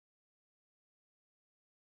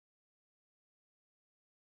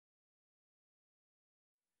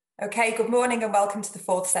Okay, good morning and welcome to the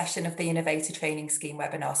fourth session of the Innovator Training Scheme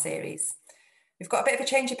Webinar series. We've got a bit of a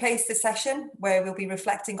change of pace this session where we'll be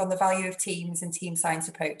reflecting on the value of teams and team science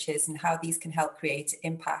approaches and how these can help create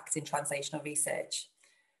impact in translational research.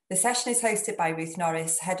 The session is hosted by Ruth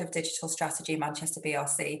Norris, Head of Digital Strategy Manchester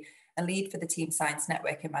BRC and lead for the Team Science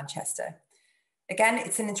Network in Manchester. Again,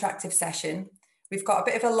 it's an interactive session. We've got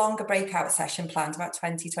a bit of a longer breakout session planned, about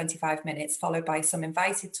 20-25 minutes, followed by some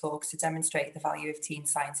invited talks to demonstrate the value of team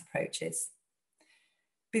science approaches.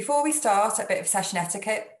 Before we start, a bit of session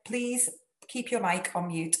etiquette. Please keep your mic on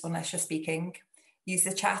mute unless you're speaking. Use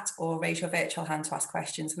the chat or raise your virtual hand to ask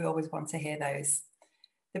questions. We always want to hear those.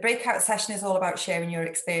 The breakout session is all about sharing your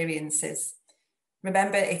experiences.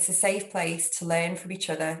 Remember, it's a safe place to learn from each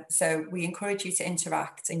other, so we encourage you to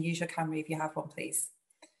interact and use your camera if you have one, please.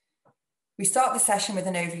 We start the session with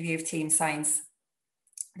an overview of team science.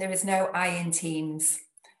 There is no I in teams.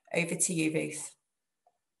 Over to you, Ruth.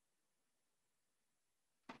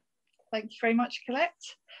 Thank you very much, Colette.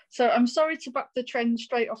 So I'm sorry to buck the trend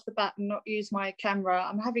straight off the bat and not use my camera.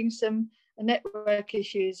 I'm having some network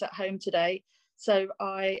issues at home today. So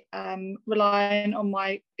I am relying on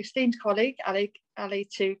my esteemed colleague, Ali,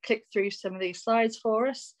 to click through some of these slides for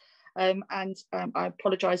us. I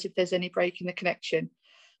apologise if there's any break in the connection.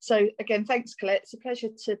 So again, thanks, Colette. It's a pleasure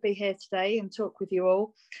to be here today and talk with you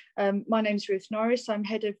all. My name is Ruth Norris. I'm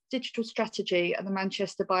Head of Digital Strategy at the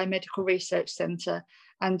Manchester Biomedical Research Centre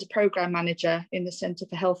and a Programme Manager in the Centre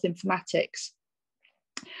for Health Informatics.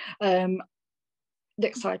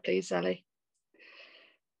 Next slide, please, Ali.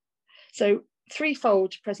 So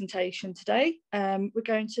threefold presentation today. We're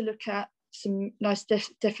going to look at some nice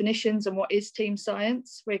definitions on what is team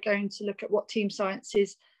science. We're going to look at what team science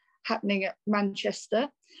is happening at Manchester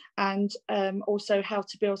and also how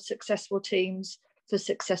to build successful teams for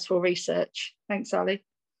successful research. Thanks, Ali.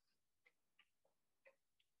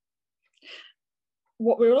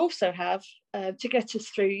 What we'll also have to get us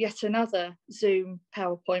through yet another Zoom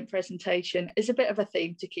PowerPoint presentation is a bit of a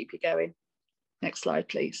theme to keep you going. Next slide,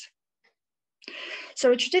 please.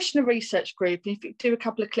 So a traditional research group, if you do a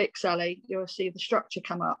couple of clicks, Ali, you'll see the structure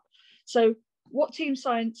come up. So what team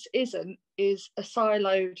science isn't is a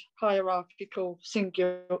siloed, hierarchical,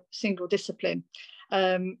 single discipline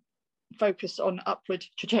focused on upward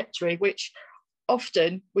trajectory, which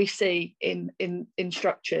often we see in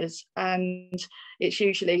structures, and it's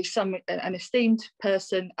usually an esteemed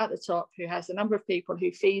person at the top who has a number of people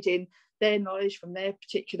who feed in their knowledge from their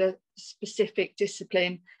particular specific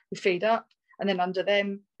discipline, who feed up, and then under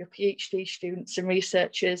them your PhD students and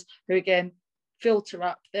researchers who again filter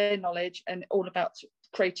up their knowledge, and all about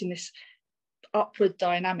creating this upward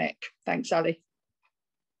dynamic. Thanks, Ali.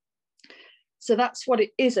 So that's what it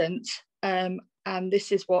isn't, and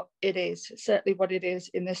this is what it is, certainly what it is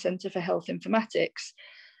in the Centre for Health Informatics.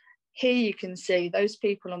 Here you can see those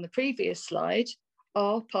people on the previous slide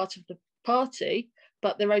are part of the party,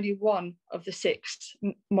 but they're only one of the 6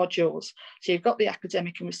 modules. So you've got the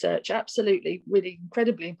academic and research, absolutely, really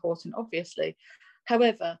incredibly important, obviously.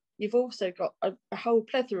 However, you've also got a whole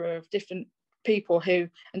plethora of different people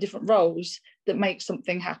and different roles that make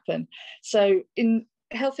something happen. So in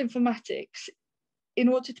health informatics, in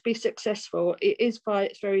order to be successful, it is by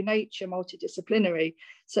its very nature multidisciplinary.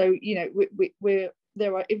 So, you know,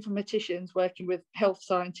 there are informaticians working with health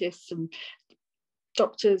scientists and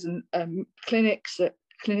doctors and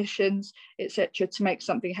clinicians, etc., to make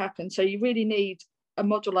something happen. So you really need a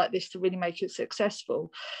model like this to really make it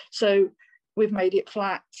successful. So we've made it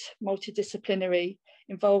flat, multidisciplinary,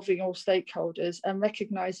 involving all stakeholders and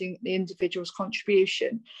recognising the individual's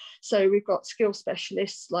contribution. So we've got skill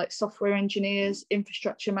specialists like software engineers,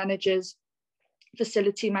 infrastructure managers,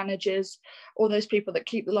 facility managers, all those people that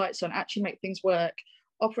keep the lights on, actually make things work.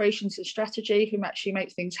 Operations and strategy, who actually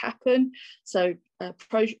make things happen. So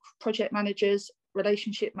project managers,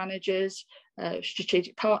 relationship managers,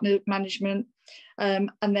 strategic partner management,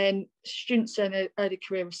 and then students and early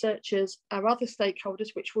career researchers, our other stakeholders,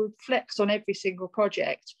 which will flex on every single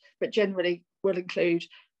project, but generally will include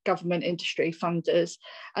government, industry, funders.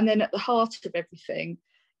 And then at the heart of everything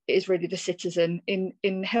is really the citizen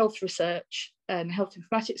in health research and health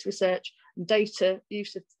informatics research and data,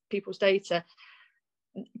 use of people's data.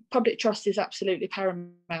 Public trust is absolutely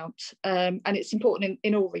paramount, and it's important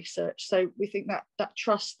in all research. So we think that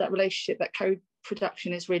trust, that relationship, that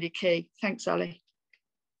co-production is really key. Thanks, Ali.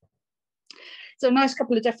 So a nice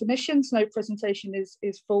couple of definitions. No presentation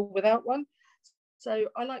is full without one. So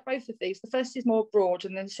I like both of these. The first is more broad,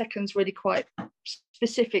 and then the second's really quite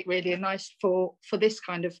specific, really, and nice for this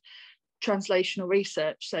kind of translational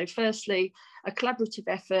research. So firstly, a collaborative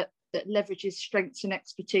effort that leverages strengths and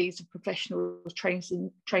expertise of professionals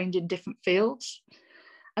trained in different fields.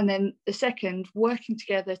 And then the second, working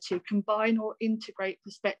together to combine or integrate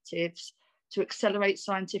perspectives to accelerate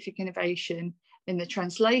scientific innovation in the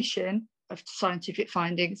translation of scientific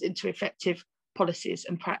findings into effective policies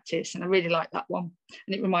and practice. And I really like that one.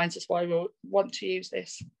 And it reminds us why we want to use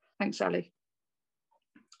this. Thanks, Ali.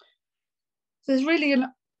 So there's really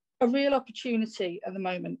a real opportunity at the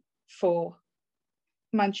moment for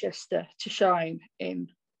Manchester to shine in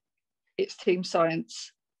its team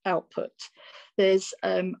science output. There's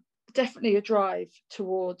definitely a drive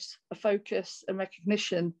towards a focus and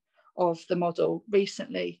recognition of the model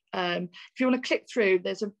recently. If you want to click through,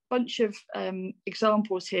 there's a bunch of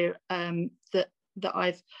examples here that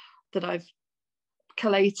I've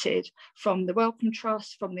collated from the Wellcome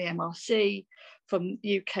Trust, from the MRC, from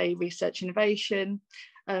UK Research Innovation,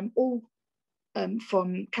 all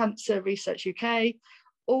from Cancer Research UK,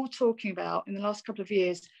 all talking about, in the last couple of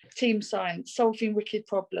years, team science, solving wicked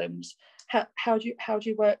problems, how do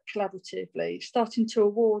you work collaboratively, starting to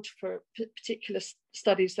award for particular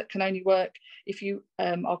studies that can only work if you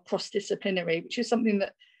are cross-disciplinary, which is something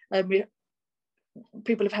that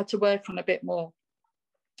people have had to work on a bit more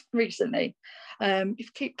recently. If you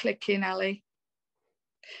keep clicking, Ali.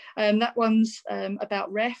 That one's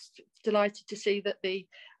about REF. Delighted to see that the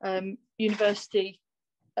university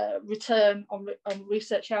return on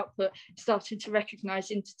research output starting to recognise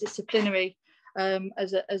interdisciplinary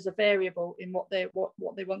as a variable in what they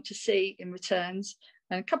want to see in returns.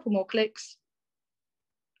 And a couple more clicks.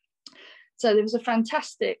 So there was a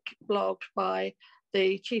fantastic blog by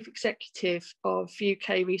the Chief Executive of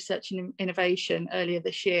UK Research and Innovation earlier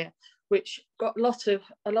this year, which got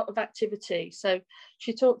a lot of activity. So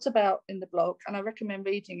she talked about in the blog, and I recommend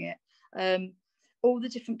reading it, all the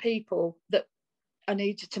different people that are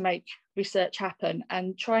needed to make research happen,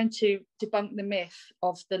 and trying to debunk the myth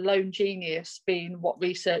of the lone genius being what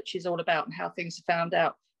research is all about and how things are found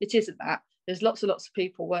out. It isn't that. There's lots and lots of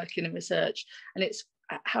people working in research, and it's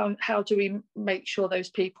how do we make sure those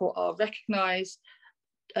people are recognised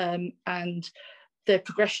and their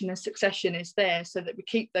progression and succession is there, so that we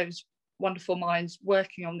keep those wonderful minds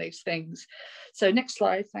working on these things. So next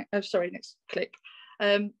slide, next click.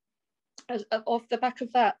 Off the back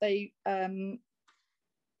of that, they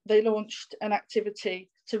launched an activity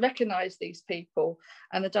to recognise these people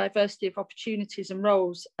and the diversity of opportunities and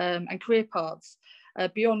roles and career paths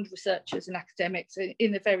beyond researchers and academics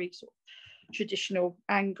in a very sort of traditional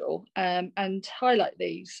angle, and highlight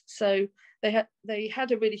these. So they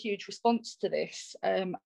had a really huge response to this.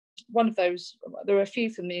 One of those, there are a few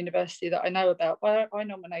from the university that I know about, where I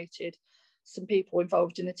nominated some people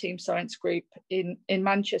involved in the team science group in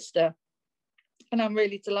Manchester. And I'm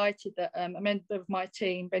really delighted that a member of my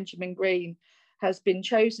team, Benjamin Green, has been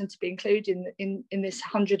chosen to be included in this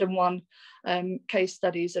 101 case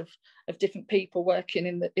studies of different people working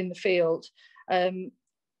in the field.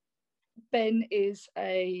 Ben is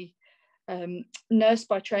a nurse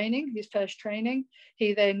by training, his first training.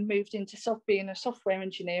 He then moved into being a software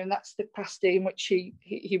engineer, and that's the capacity in which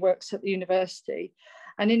he works at the university.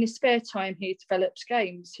 And in his spare time, he develops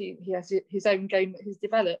games. He has his own game that he's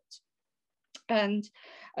developed. And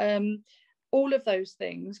all of those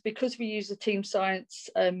things, because we use a team science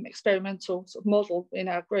experimental sort of model in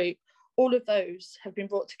our group, all of those have been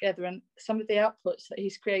brought together, and some of the outputs that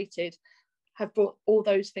he's created have brought all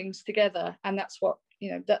those things together, and that's what,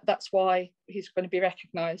 that's why he's going to be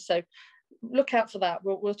recognised. So look out for that.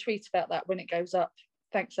 We'll tweet about that when it goes up.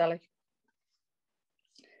 Thanks, Ali.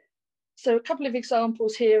 So a couple of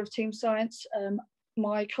examples here of team science.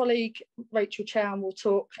 My colleague Rachel Chown will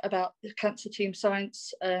talk about the cancer team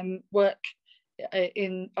science work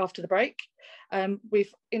after the break.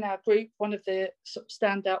 We've, in our group, one of the sort of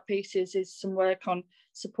standout pieces is some work on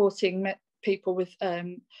supporting people with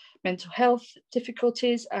mental health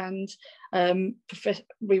difficulties, and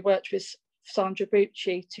we worked with Sandra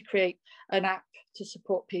Bucci to create an app to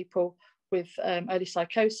support people with early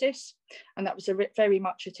psychosis, and that was very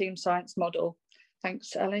much a team science model.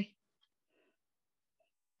 Thanks, Ali.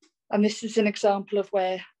 And this is an example of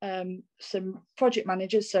where some project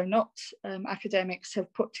managers, so not academics,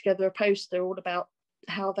 have put together a poster all about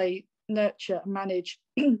how they nurture and manage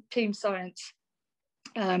team science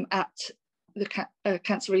at the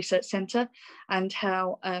Cancer Research Centre, and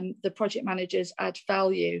how the project managers add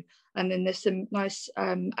value. And then there's some nice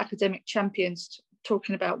academic champions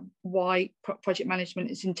talking about why project management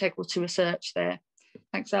is integral to research there.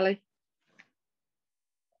 Thanks, Ali.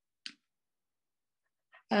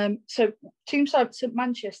 So team science at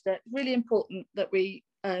Manchester, really important that we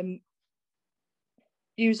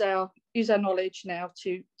use our knowledge now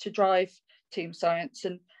to drive team science.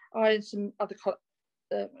 And I and some other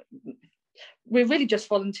we're really just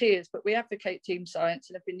volunteers, but we advocate team science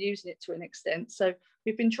and have been using it to an extent. So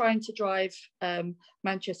we've been trying to drive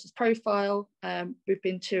Manchester's profile. We've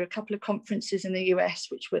been to a couple of conferences in the US,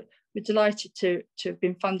 which we're delighted to have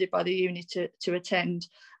been funded by the uni to attend.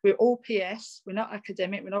 We're all PS, we're not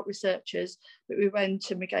academic, we're not researchers, but we went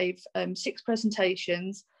and we gave 6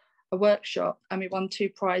 presentations, a workshop, and we won 2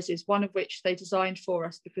 prizes, one of which they designed for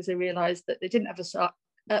us because they realised that they didn't have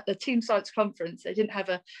at the team science conference, they didn't have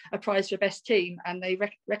a prize for best team, and they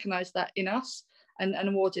recognised that in us and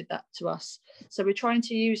awarded that to us. So we're trying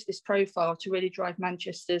to use this profile to really drive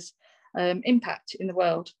Manchester's impact in the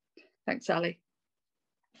world. Thanks, Ali.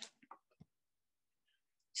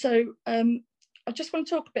 So I just want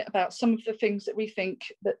to talk a bit about some of the things that we think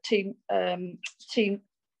that team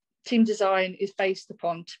design is based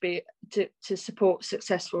upon to support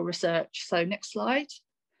successful research. So next slide.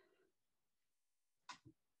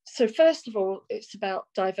 So first of all, it's about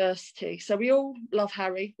diversity. So we all love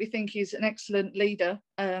Harry. We think he's an excellent leader,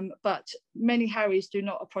 but many Harrys do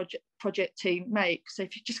not a project team make. So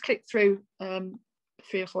if you just click through 3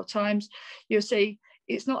 or 4 times, you'll see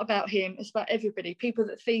it's not about him, it's about everybody. People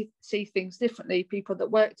that see things differently, people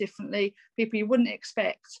that work differently, people you wouldn't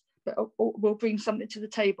expect, but will bring something to the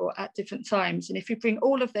table at different times. And if you bring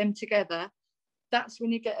all of them together, that's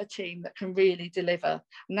when you get a team that can really deliver.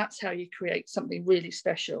 And that's how you create something really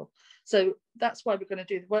special. So that's why we're going to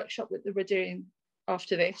do the workshop that we're doing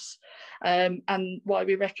after this, and why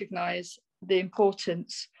we recognise the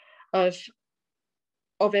importance of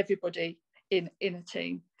everybody in a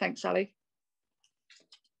team. Thanks, Ali.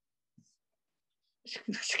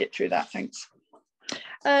 Skip through that, thanks.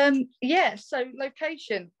 Yeah, so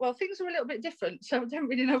location. Well, things are a little bit different. So I don't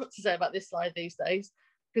really know what to say about this slide these days,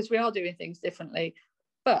 because we are doing things differently.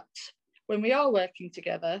 But when we are working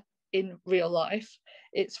together in real life,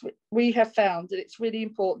 we have found that it's really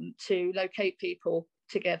important to locate people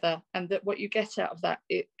together, and that what you get out of that,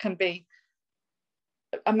 it can be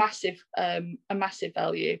a massive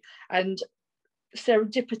value. And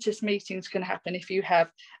serendipitous meetings can happen if you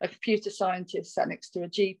have a computer scientist sat next to a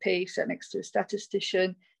GP, sat next to a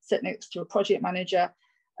statistician, sat next to a project manager.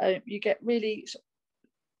 You get really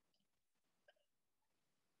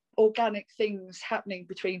organic things happening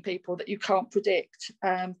between people that you can't predict.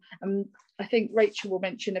 And I think Rachel will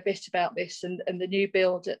mention a bit about this and the new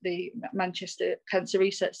build at the Manchester Cancer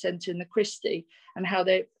Research Centre in the Christie, and how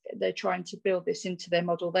they're trying to build this into their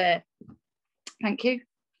model there. Thank you.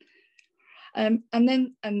 And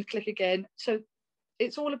click again. So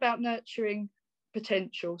it's all about nurturing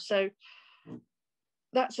potential. So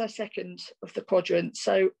that's our second of the quadrant.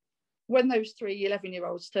 So when those 3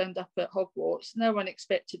 11-year-olds turned up at Hogwarts, no one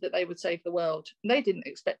expected that they would save the world. And they didn't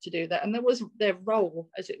expect to do that, and that wasn't their role,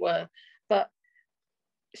 as it were. But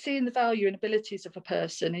seeing the value and abilities of a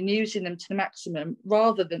person and using them to the maximum,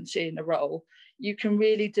 rather than seeing a role, you can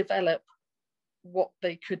really develop what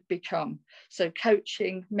they could become. So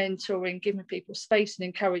coaching, mentoring, giving people space and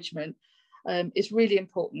encouragement is really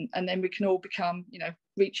important, and then we can all become,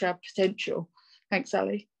 reach our potential. Thanks,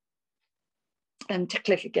 Ali. And to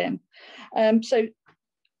click again. So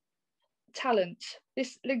talent,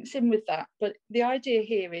 this links in with that, but the idea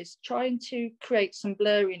here is trying to create some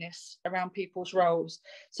blurriness around people's roles.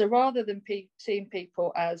 So rather than seeing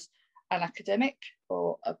people as an academic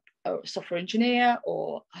or a software engineer,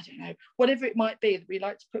 or I don't know, whatever it might be, that we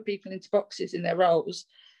like to put people into boxes in their roles,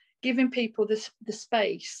 giving people the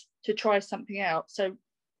space to try something out. So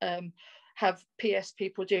have PS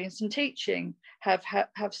people doing some teaching, have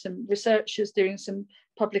some researchers doing some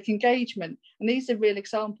public engagement. And these are real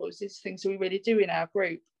examples. These are things that we really do in our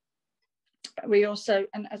group. We also,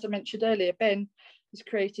 and as I mentioned earlier, Ben has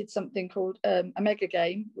created something called a mega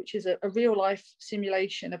game, which is a real life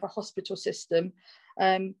simulation of a hospital system.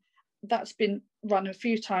 That's been run a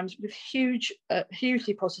few times with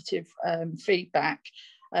hugely positive feedback,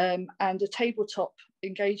 and a tabletop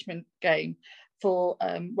engagement game for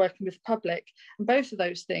working with the public. And both of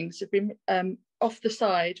those things have been off the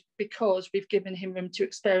side because we've given him room to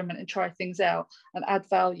experiment and try things out and add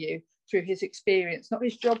value through his experience, not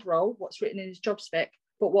his job role, what's written in his job spec,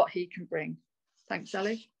 but what he can bring. Thanks,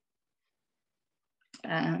 Ali.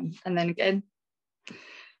 And then again,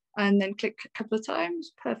 and then click a couple of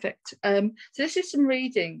times. Perfect. So this is some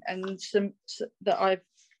reading and some that I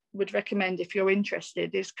would recommend if you're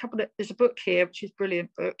interested. There's a book here, which is a brilliant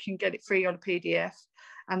book. You can get it free on a PDF.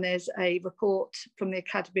 And there's a report from the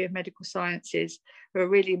Academy of Medical Sciences, who are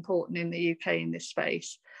really important in the UK in this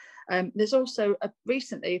space. There's also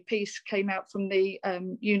recently a piece came out from the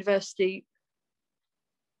University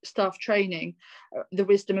staff training, The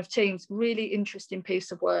Wisdom of Teams. Really interesting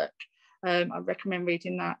piece of work. I recommend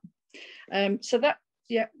reading that. So that,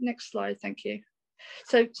 yeah, next slide, thank you.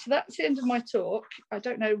 So that's the end of my talk. I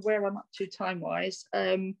don't know where I'm up to time-wise.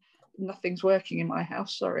 Nothing's working in my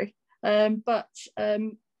house, sorry. But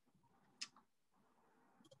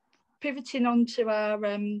pivoting on to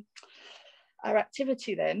our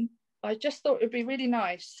activity then, I just thought it'd be really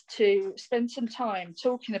nice to spend some time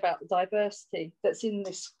talking about the diversity that's in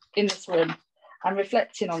this room and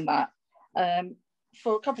reflecting on that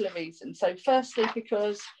for a couple of reasons. So firstly,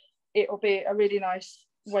 because it will be a really nice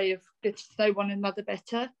way of getting to know one another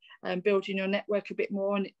better and building your network a bit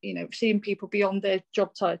more, and you know, seeing people beyond their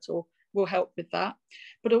job title will help with that.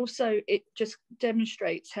 But also it just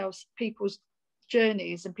demonstrates how people's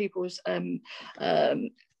journeys and people's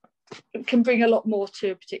can bring a lot more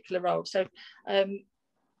to a particular role. So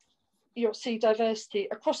you'll see diversity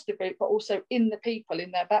across the group, but also in the people,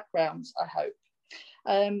 in their backgrounds, I hope.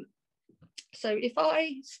 So if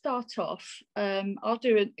I start off, I'll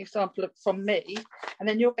do an example from me, and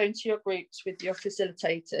then you'll go into your groups with your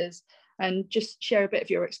facilitators and just share a bit of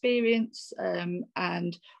your experience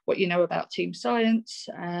and what you know about team science,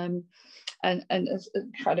 and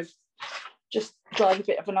kind of just drive a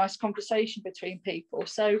bit of a nice conversation between people.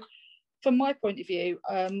 So from my point of view,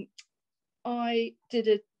 I did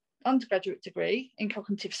an undergraduate degree in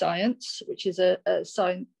cognitive science, which is a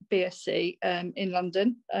science BSc in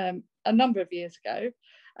London a number of years ago.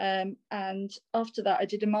 And after that, I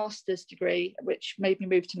did a master's degree, which made me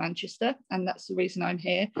move to Manchester. And that's the reason I'm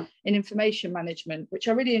here, in information management, which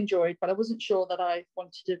I really enjoyed, but I wasn't sure that I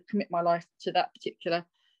wanted to commit my life to that particular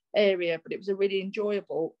area. But it was a really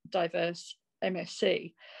enjoyable, diverse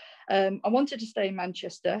MSc. I wanted to stay in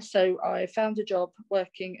Manchester, so I found a job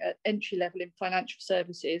working at entry level in financial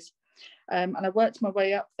services, and I worked my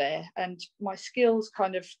way up there, and my skills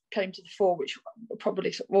kind of came to the fore, which were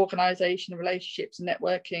probably sort of organisation, relationships, and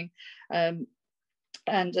networking, and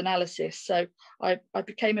analysis. So I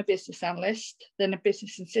became a business analyst, then a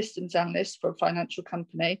business and systems analyst for a financial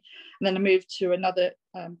company, and then I moved to another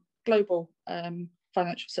global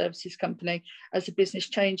financial services company as a business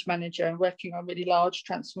change manager and working on really large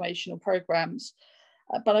transformational programs.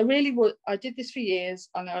 But I did this for years,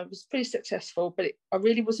 and I was pretty successful, but I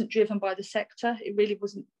really wasn't driven by the sector. It really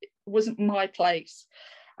wasn't my place.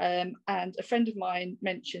 And a friend of mine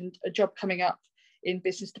mentioned a job coming up in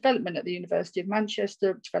business development at the University of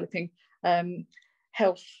Manchester, developing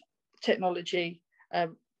health technology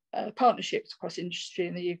partnerships across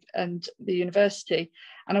industry and the university.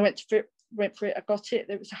 And I went for it, I got it.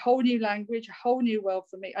 There was a whole new language, a whole new world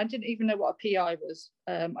for me. I didn't even know what a PI was.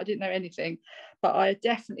 I didn't know anything, but I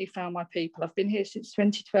definitely found my people. I've been here since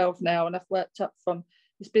 2012 now, and I've worked up from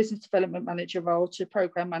this business development manager role to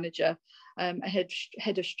program manager, a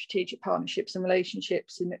head of strategic partnerships and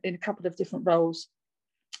relationships in a couple of different roles.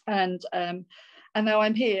 And now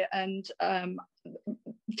I'm here, and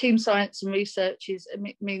team science and research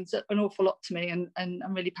means an awful lot to me, and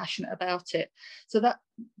I'm really passionate about it. So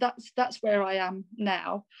that's where I am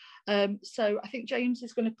now. So I think James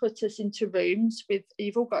is going to put us into rooms with,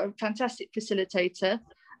 you've all got a fantastic facilitator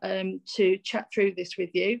to chat through this with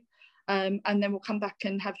you, and then we'll come back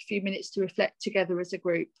and have a few minutes to reflect together as a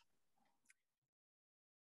group.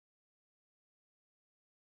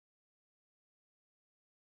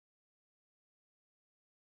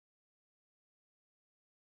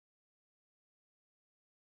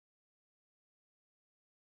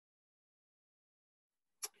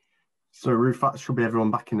 So Ruth, that should be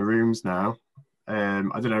everyone back in the rooms now. I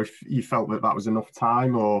don't know if you felt that was enough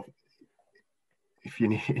time, or if you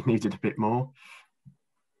needed a bit more.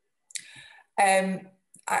 I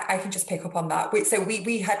can just pick up on that. So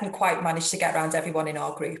we hadn't quite managed to get around everyone in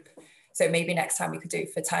our group. So maybe next time we could do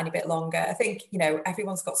it for a tiny bit longer. I think, you know,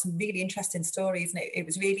 everyone's got some really interesting stories, and it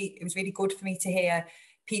was really good for me to hear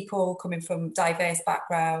people coming from diverse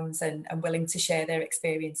backgrounds and willing to share their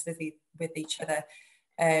experience with each other.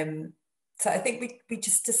 So I think we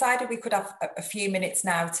just decided we could have a few minutes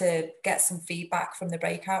now to get some feedback from the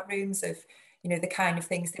breakout rooms of, you know, the kind of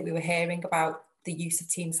things that we were hearing about the use of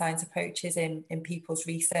team science approaches in people's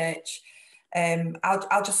research.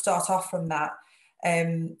 I'll just start off from that.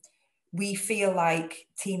 We feel like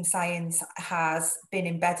team science has been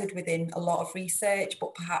embedded within a lot of research,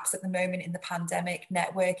 but perhaps at the moment in the pandemic,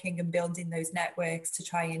 networking and building those networks to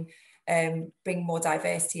try and bring more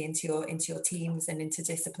diversity into your teams and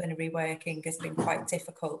interdisciplinary working has been quite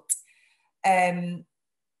difficult. And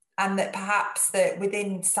that perhaps that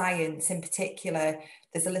within science in particular,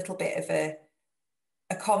 there's a little bit of a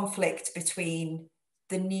conflict between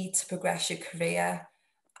the need to progress your career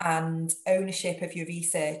and ownership of your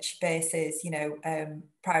research versus,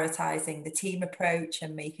 prioritising the team approach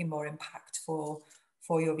and making more impact for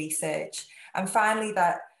your research. And finally,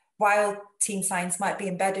 that while team science might be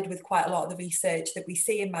embedded with quite a lot of the research that we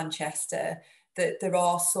see in Manchester, that there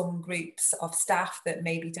are some groups of staff that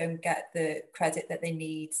maybe don't get the credit that they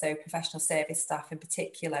need. So professional service staff in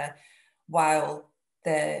particular, while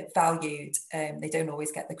they're valued, they don't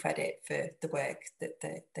always get the credit for the work that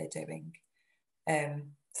they're doing.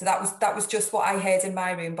 So that was just what I heard in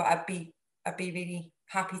my room, but I'd be really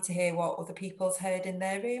happy to hear what other people's heard in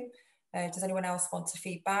their room. Does anyone else want to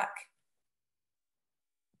feedback?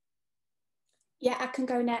 Yeah, I can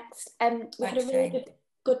go next. We had a really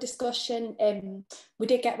good discussion. We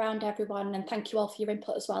did get around everyone, and thank you all for your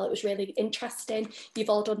input as well. It was really interesting. You've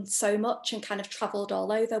all done so much and kind of travelled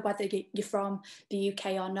all over, whether you're from the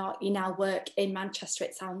UK or not. You now work in Manchester,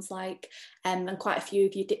 it sounds like, and quite a few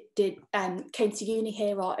of you came to uni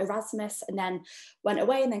here or Erasmus and then went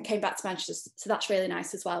away and then came back to Manchester. So that's really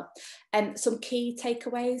nice as well. Some key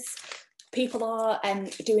takeaways. People are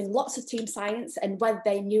doing lots of team science, and whether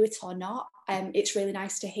they knew it or not, it's really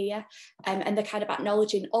nice to hear. And they're kind of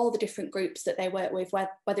acknowledging all the different groups that they work with,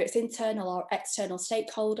 whether it's internal or external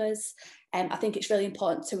stakeholders. I think it's really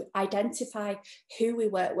important to identify who we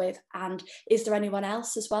work with and is there anyone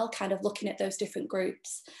else as well, kind of looking at those different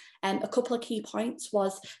groups. A couple of key points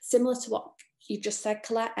was similar to what you've just said,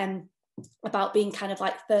 Colette, about being kind of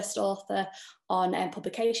like first author on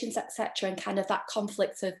publications, etc., and kind of that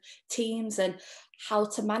conflict of teams and how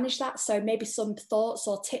to manage that. So maybe some thoughts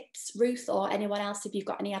or tips, Ruth, or anyone else, if you've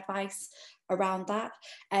got any advice around that.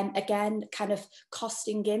 And again, kind of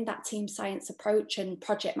costing in that team science approach and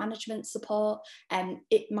project management support.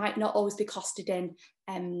 It might not always be costed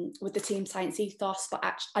in with the team science ethos, but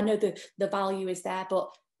actually, I know the value is there,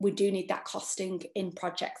 but we do need that costing in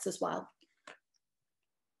projects as well.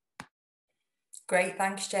 Great,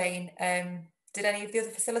 thanks, Jane. Did any of the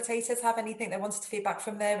other facilitators have anything they wanted to feedback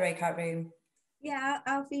from their breakout room? Yeah,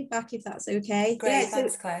 I'll feedback if that's okay. Great, yeah,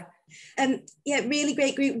 thanks, Claire. Yeah, really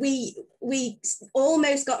great group. We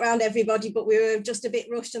almost got around everybody, but we were just a bit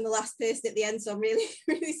rushed on the last person at the end, so I'm really,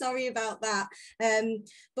 really sorry about that.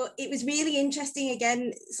 But it was really interesting,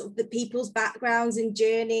 again, sort of the people's backgrounds and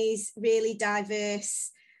journeys, really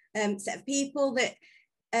diverse set of people that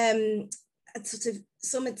sort of,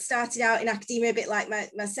 some had started out in academia a bit like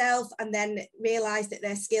myself, and then realised that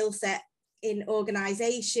their skill set in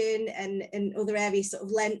organisation and other areas sort of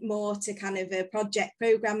lent more to kind of a project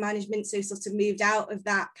programme management, so sort of moved out of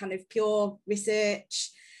that kind of pure research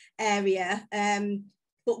area,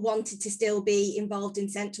 but wanted to still be involved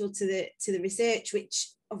and central to the research, which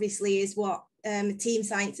obviously is what team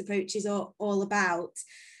science approach is all about.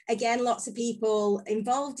 Again, lots of people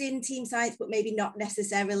involved in team science, but maybe not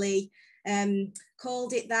necessarily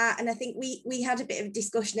called it that. And I think we had a bit of a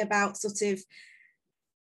discussion about sort of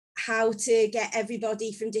how to get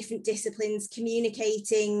everybody from different disciplines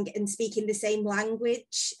communicating and speaking the same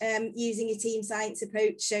language using a team science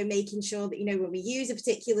approach. So making sure that, when we use a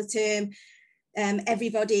particular term,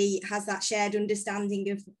 everybody has that shared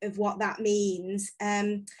understanding of what that means.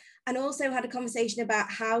 And also had a conversation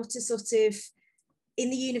about how to sort of, in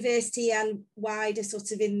the university and wider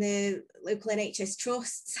sort of in the local NHS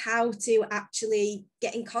trusts, how to actually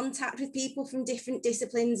get in contact with people from different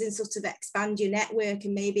disciplines and sort of expand your network.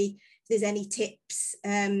 And maybe if there's any tips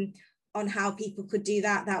on how people could do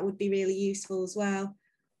that, that would be really useful as well.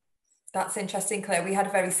 That's interesting, Claire. We had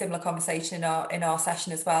a very similar conversation in our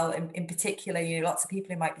session as well. In particular, lots of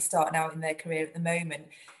people who might be starting out in their career at the moment,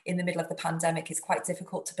 in the middle of the pandemic, it's quite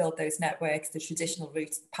difficult to build those networks. The traditional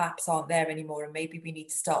routes perhaps aren't there anymore, and maybe we need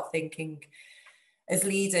to start thinking as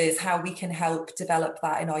leaders how we can help develop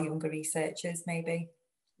that in our younger researchers, maybe.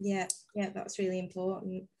 Yeah, that's really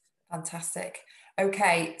important. Fantastic.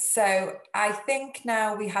 Okay, so I think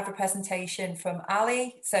now we have a presentation from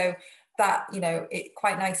Ali. So that, it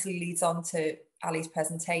quite nicely leads on to Ali's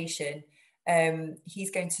presentation.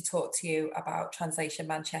 He's going to talk to you about Translation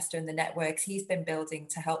Manchester and the networks he's been building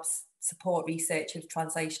to help support research of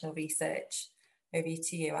translational research. Over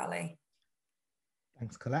to you, Ali.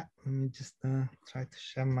 Thanks, Colette. Let me just try to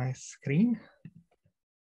share my screen.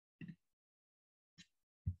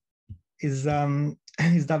 Is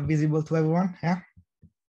that visible to everyone? Yeah.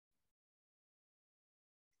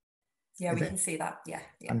 Yeah, we can see that. Yeah.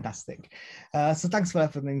 Fantastic. So thanks for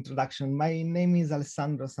the introduction. My name is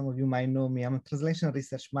Alessandro. Some of you might know me. I'm a Translational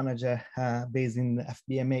Research Manager based in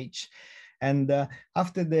FBMH. And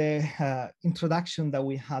after the introduction that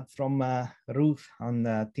we had from Ruth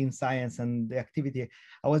on team science and the activity,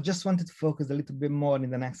 I just wanted to focus a little bit more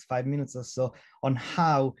in the next 5 minutes or so on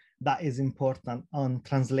how that is important on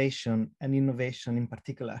translation and innovation in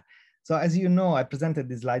particular. So as you know, I presented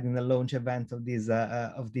this slide in the launch event of this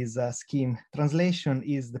scheme. Translation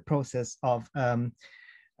is the process of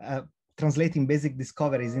translating basic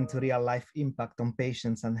discoveries into real life impact on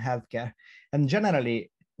patients and healthcare. And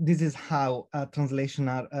generally, this is how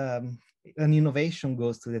an innovation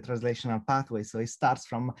goes to the translational pathway. So it starts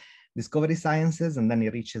from discovery sciences, and then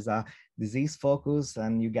it reaches a disease focus,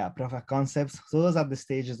 and you get proof of concepts. So those are the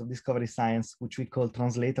stages of discovery science, which we call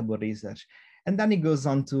translatable research. And then it goes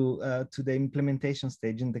on to the implementation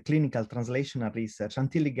stage in the clinical translational research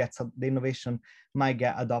until it gets, the innovation might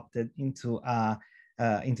get adopted into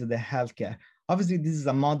the healthcare. Obviously, this is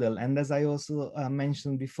a model. And as I also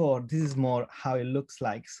mentioned before, this is more how it looks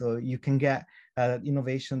like. So you can get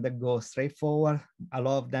innovation that goes straightforward. A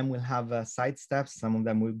lot of them will have side steps. Some of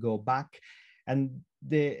them will go back. And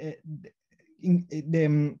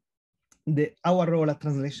our role at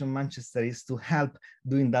Translation Manchester is to help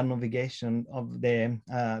doing that navigation of the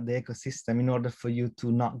ecosystem in order for you to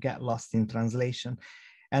not get lost in translation.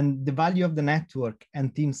 And the value of the network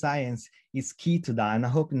and team science is key to that. And I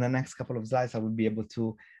hope in the next couple of slides I will be able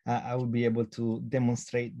to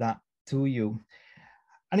demonstrate that to you.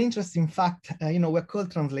 An interesting fact, we're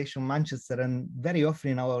called Translation Manchester, and very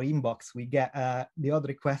often in our inbox we get the odd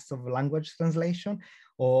request of language translation,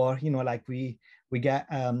 or like we get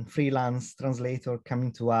freelance translator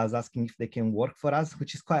coming to us asking if they can work for us,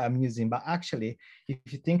 which is quite amusing. But actually, if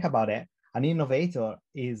you think about it, an innovator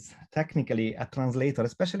is technically a translator,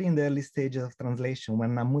 especially in the early stages of translation.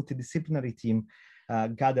 When a multidisciplinary team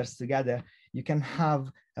gathers together, you can have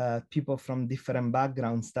people from different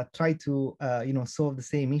backgrounds that try to solve the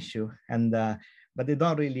same issue, and but they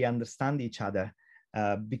don't really understand each other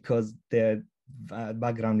because their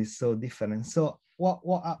background is so different. So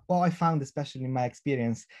what I found, especially in my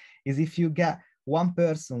experience, is if you get one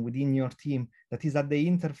person within your team that is at the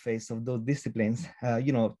interface of those disciplines,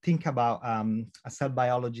 think about a cell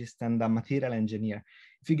biologist and a material engineer.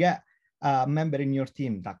 If you get a member in your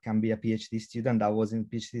team that can be a PhD student, that wasn't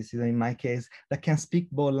a PhD student in my case, that can speak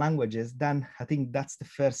both languages, then I think that's the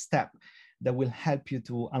first step that will help you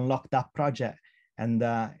to unlock that project and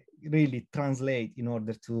really translate in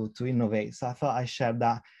order to innovate. So I thought I shared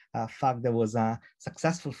that fact that was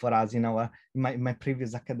successful for us in my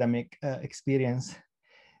previous academic experience.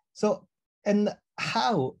 So, and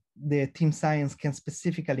how the team science can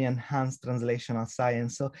specifically enhance translational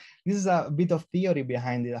science. So this is a bit of theory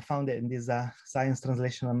behind it. I found it in this Science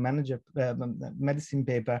Translational Manager medicine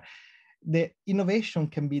paper. The innovation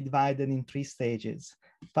can be divided in 3 stages.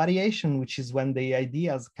 Variation, which is when the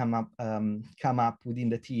ideas come up within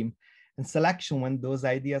the team, and selection, when those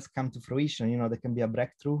ideas come to fruition. There can be a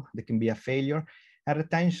breakthrough, there can be a failure, and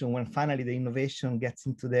retention, when finally the innovation gets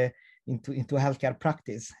into healthcare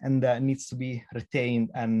practice and needs to be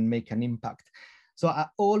retained and make an impact. So at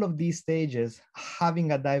all of these stages,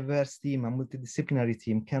 having a diverse team, a multidisciplinary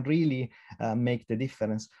team, can really make the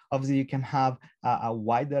difference. Obviously, you can have a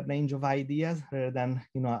wider range of ideas rather than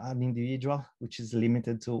an individual, which is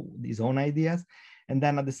limited to his own ideas. And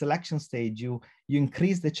then at the selection stage, you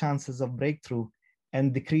increase the chances of breakthrough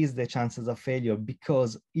and decrease the chances of failure,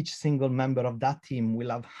 because each single member of that team will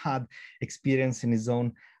have had experience in his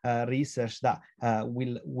own research that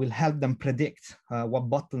will help them predict what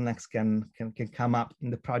bottlenecks can come up in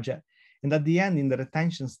the project. And at the end, in the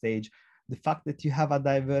retention stage, the fact that you have a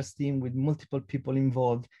diverse team with multiple people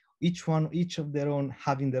involved, each of their own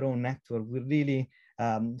having their own network, will really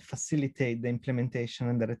facilitate the implementation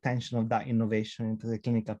and the retention of that innovation into the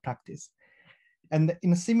clinical practice. And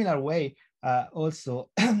in a similar way, also,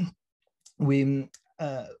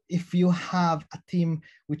 if you have a team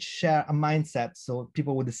which share a mindset, so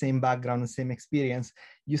people with the same background and same experience,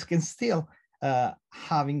 you can still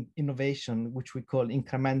having innovation, which we call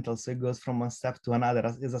incremental. So it goes from one step to another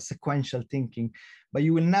as a sequential thinking, but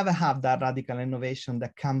you will never have that radical innovation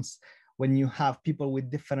that comes when you have people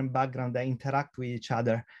with different backgrounds that interact with each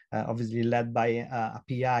other, obviously led by a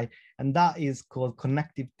PI. And that is called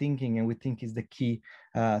connective thinking, and we think is the key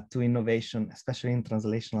to innovation, especially in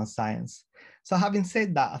translational science. So having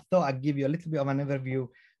said that, I thought I'd give you a little bit of an overview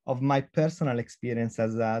of my personal experience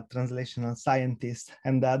as a translational scientist.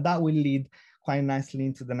 And that will lead quite nicely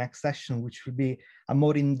into the next session, which will be a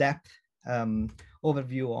more in-depth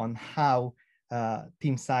overview on how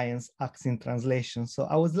team science acts in translation. So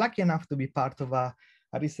I was lucky enough to be part of a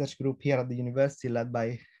research group here at the university led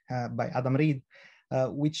by Adam Reed,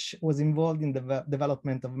 which was involved in the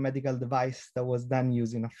development of a medical device that was then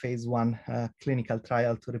used in a phase 1 clinical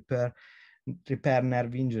trial to repair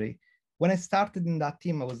nerve injury. when I started in that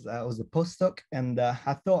team, I was a postdoc, and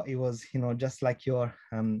I thought it was, you know, just like your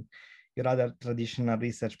other traditional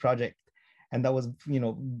research project. And that was, you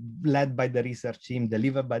know, led by the research team,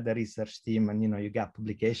 delivered by the research team, and, you know, you got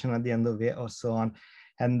publication at the end of it or so on.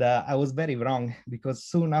 And I was very wrong, because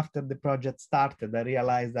soon after the project started, I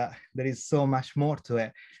realized that there is so much more to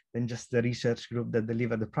it than just the research group that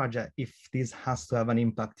delivered the project, if this has to have an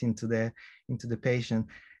impact into the patient.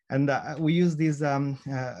 And we use this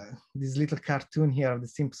little cartoon here of the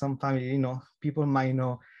Simpson family. You know, people might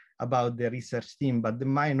know about the research team, but they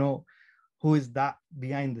might know who is that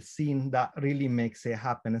behind the scene that really makes it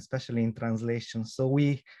happen, especially in translation. So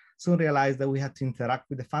we soon realized that we had to interact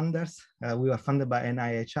with the funders. We were funded by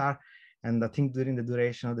NIHR, and I think during the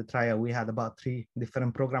duration of the trial, we had about 3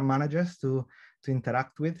 different program managers to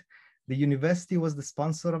interact with. The university was the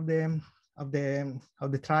sponsor of the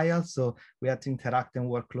trial, so we had to interact and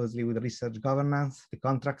work closely with the research governance, the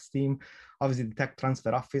contracts team, obviously the tech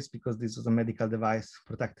transfer office, because this was a medical device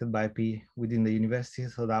protected by IP within the university.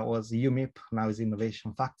 So that was UMIP, now is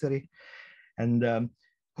Innovation Factory. And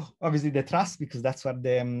obviously the trust, because that's where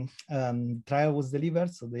the trial was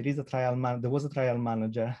delivered. So there was a trial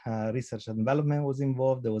manager, research and development was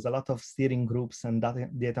involved. There was a lot of steering groups and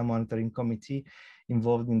data monitoring committee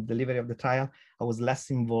involved in the delivery of the trial. I was less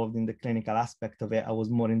involved in the clinical aspect of it. I was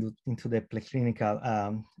more into the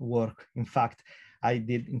preclinical work. In fact, I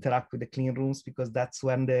did interact with the clean rooms, because that's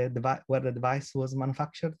when where the device was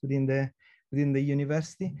manufactured within the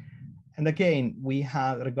university. And again, we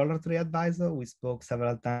had a regulatory advisor. We spoke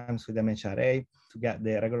several times with MHRA to get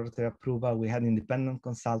the regulatory approval. We had independent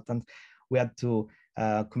consultants. We had to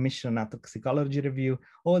commission a toxicology review,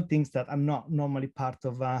 all things that are not normally part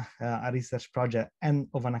of a research project and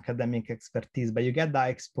of an academic expertise, but you get that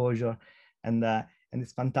exposure, and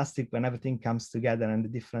it's fantastic when everything comes together and the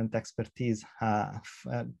different expertise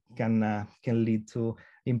can lead to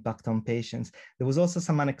impact on patients. There was also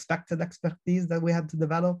some unexpected expertise that we had to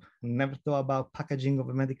develop. We never thought about packaging of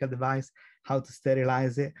a medical device, how to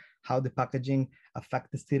sterilize it, how the packaging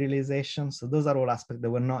affect the sterilization. So those are all aspects that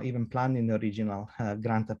were not even planned in the original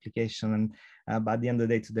grant application. And by the end of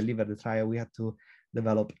the day, to deliver the trial, we had to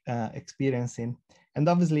develop experience in. And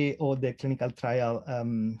obviously all the clinical trial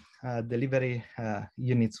delivery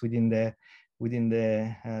units within the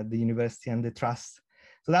university and the trust.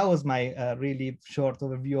 So that was my really short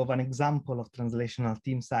overview of an example of translational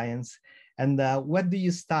team science. And where do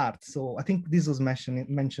you start? So I think this was mentioned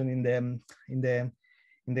in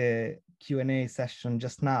the Q&A session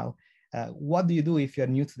just now. What do you do if you're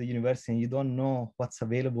new to the university and you don't know what's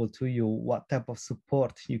available to you, what type of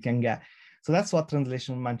support you can get? So that's what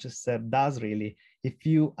Translational Manchester does, really. If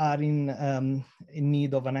you are in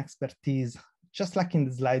need of an expertise, just like in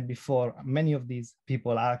the slide before, many of these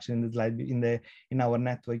people are actually in the slide in our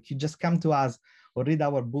network. You just come to us or read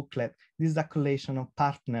our booklet. This is a collation of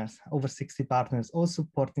partners, over 60 partners, all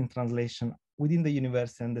supporting translation within the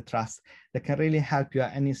university and the trust that can really help you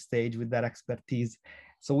at any stage with their expertise.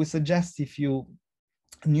 So we suggest, if you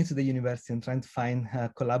are new to the university and trying to find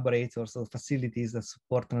collaborators or facilities that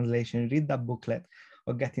support translation, read that booklet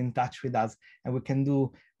or get in touch with us, and we can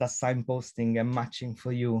do that signposting and matching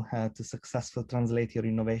for you to successfully translate your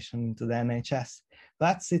innovation into the NHS.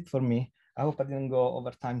 That's it for me. I hope I didn't go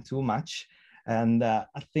over time too much. And I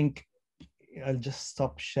think I'll just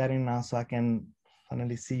stop sharing now so I can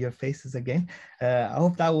finally see your faces again. I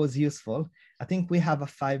hope that was useful. I think we have a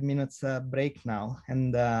 5 minutes break now.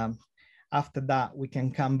 And after that, we can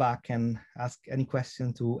come back and ask any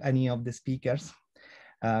question to any of the speakers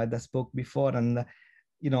that spoke before, and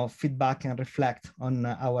feedback and reflect on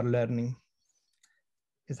our learning.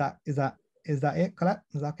 Is that it, Colette?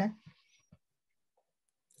 Is that okay?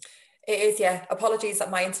 It is, yeah. Apologies that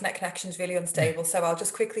my internet connection is really unstable. So I'll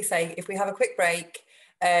just quickly say, if we have a quick break,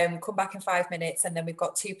 come back in 5 minutes, and then we've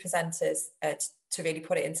got 2 presenters to really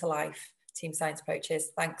put it into life, team science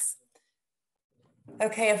approaches. Thanks.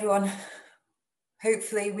 Okay, everyone.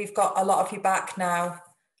 Hopefully we've got a lot of you back now.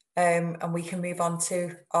 And we can move on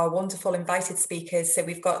to our wonderful invited speakers. So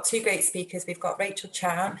we've got 2 great speakers. We've got Rachel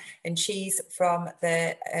Chan, and she's from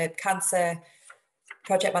the Cancer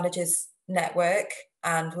Project Managers Network,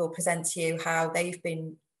 and will present to you how they've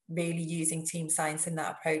been really using team science in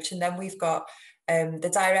that approach. And then we've got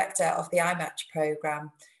the director of the IMatch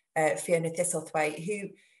programme, Fiona Thistlethwaite,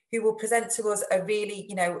 who will present to us a really,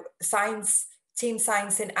 team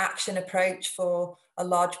science in action approach for a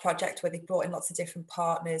large project where they brought in lots of different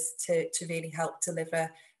partners to really help deliver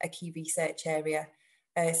a key research area.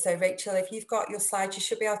 So Rachel, if you've got your slides, you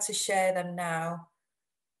should be able to share them now.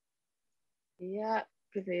 Yeah,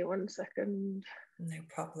 give me 1 second. No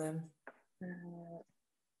problem.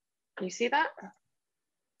 Can you see that?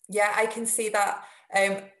 Yeah, I can see that.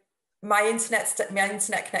 My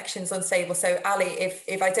internet connection's unstable. So Ali,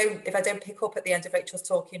 if I don't pick up at the end of Rachel's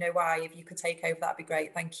talk, you know why. If you could take over, that'd be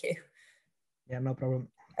great. Thank you. Yeah, no problem.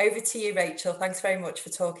 Over to you, Rachel. Thanks very much for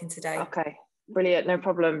talking today. Okay, brilliant, no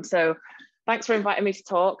problem. So thanks for inviting me to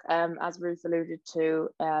talk. As Ruth alluded to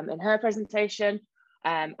in her presentation,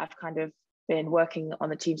 I've kind of been working on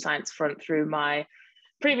the team science front through my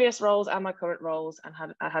previous roles and my current roles,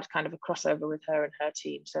 and I had kind of a crossover with her and her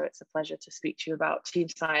team. So it's a pleasure to speak to you about team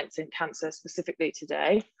science in cancer specifically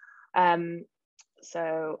today.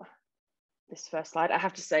 So this first slide, I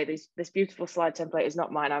have to say this beautiful slide template is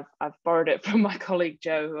not mine. I've borrowed it from my colleague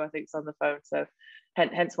Joe, who I think is on the phone. So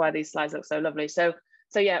hence why these slides look so lovely. So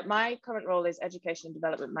yeah, my current role is Education and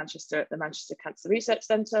Development Manchester at the Manchester Cancer Research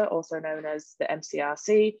Centre, also known as the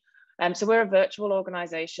MCRC. So we're a virtual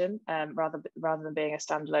organisation rather than being a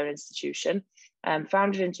standalone institution,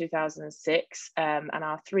 founded in 2006, and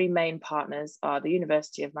our three main partners are the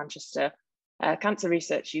University of Manchester, Cancer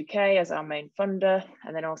Research UK as our main funder,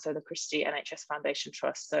 and then also the Christie NHS Foundation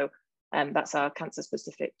Trust. So that's our cancer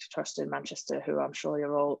specific trust in Manchester, who I'm sure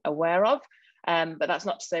you're all aware of. But that's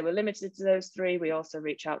not to say we're limited to those three. We also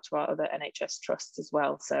reach out to our other NHS trusts as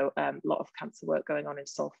well. So a lot of cancer work going on in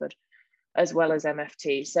Salford, as well as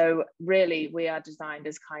MFT. So really we are designed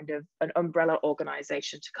as kind of an umbrella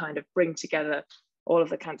organisation to kind of bring together all of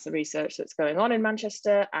the cancer research that's going on in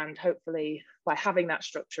Manchester, and hopefully by having that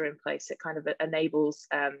structure in place, it kind of enables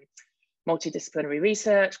multidisciplinary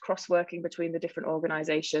research, cross-working between the different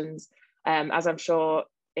organisations. As I'm sure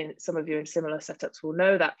some of you in similar setups will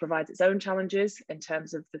know, that provides its own challenges in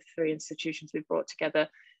terms of the three institutions we've brought together.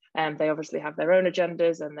 They obviously have their own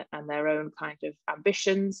agendas and their own kind of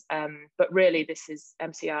ambitions, but really this is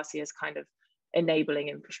MCRC as kind of enabling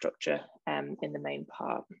infrastructure in the main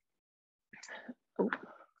part. Oh,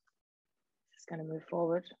 just going to move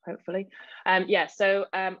forward, hopefully. Yeah, so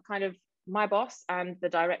kind of my boss and the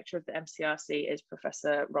director of the MCRC is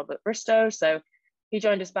Professor Robert Bristow. So he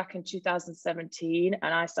joined us back in 2017,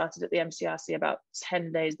 and I started at the MCRC about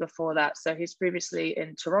 10 days before that. So he's previously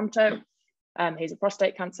in Toronto. He's a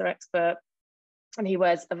prostate cancer expert, and he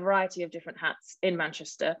wears a variety of different hats in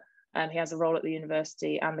Manchester. He has a role at the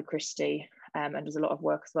university and the Christie, and does a lot of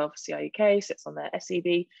work as well for CIUK, sits on their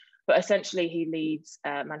SEB. But essentially he leads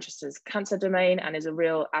Manchester's cancer domain and is a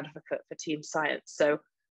real advocate for team science. So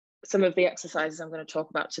some of the exercises I'm going to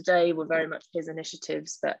talk about today were very much his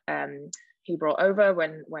initiatives that he brought over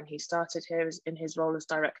when he started here in his role as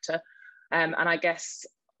director. And I guess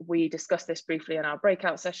we discussed this briefly in our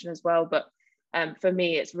breakout session as well, but for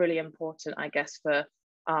me, it's really important, I guess, for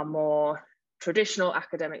our more traditional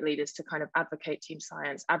academic leaders to kind of advocate team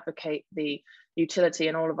science, advocate the utility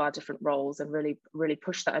in all of our different roles, and really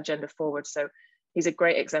push that agenda forward. So he's a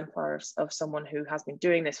great exemplar of someone who has been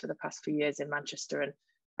doing this for the past few years in Manchester,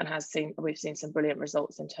 and we've seen some brilliant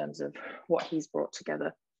results in terms of what he's brought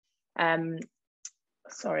together.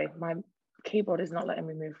 Sorry, my keyboard is not letting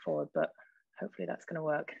me move forward, but hopefully that's going to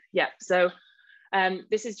work. Yeah, so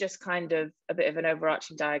this is just kind of a bit of an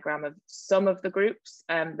overarching diagram of some of the groups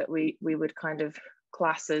that we would kind of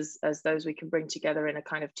class as those we can bring together in a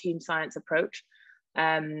kind of team science approach.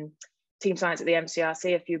 Team science at the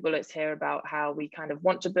MCRC, a few bullets here about how we kind of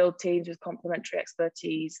want to build teams with complementary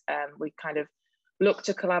expertise. We kind of look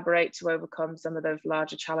to collaborate to overcome some of those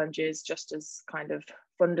larger challenges, just as kind of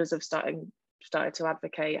funders have started to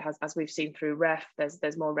advocate, as we've seen through REF.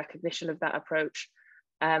 There's more recognition of that approach,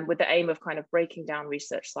 with the aim of kind of breaking down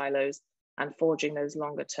research silos and forging those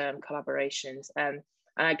longer term collaborations. And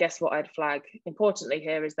I guess what I'd flag importantly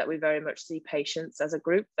here is that we very much see patients as a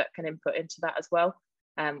group that can input into that as well,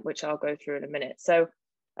 which I'll go through in a minute. So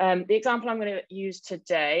the example I'm going to use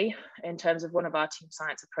today in terms of one of our team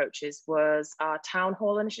science approaches was our town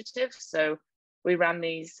hall initiative. So we ran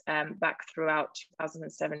these back throughout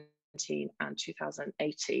 2017 and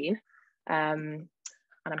 2018. And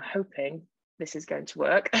I'm hoping this is going to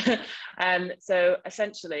work. So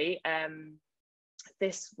essentially,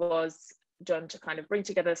 this was done to kind of bring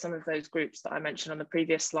together some of those groups that I mentioned on the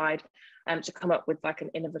previous slide, to come up with like an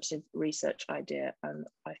innovative research idea. And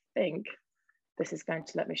I think this is going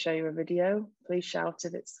to let me show you a video. Please shout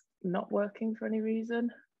if it's not working for any reason.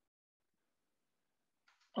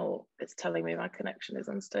 Oh, it's telling me my connection is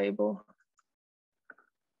unstable.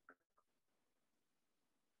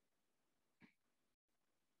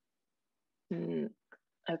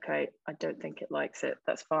 Okay, I don't think it likes it.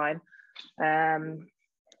 That's fine. I'll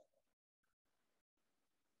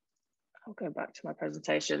go back to my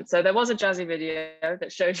presentation. So there was a jazzy video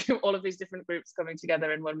that showed you all of these different groups coming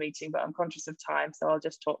together in one meeting, but I'm conscious of time, so I'll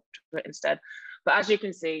just talk to it instead. But as you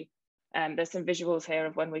can see, There's some visuals here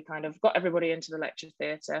of when we kind of got everybody into the lecture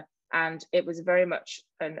theatre, and it was very much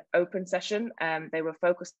an open session. They were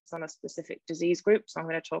focused on a specific disease group. So I'm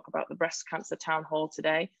going to talk about the breast cancer town hall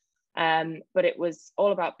today. But it was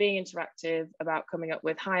all about being interactive, about coming up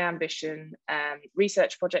with high ambition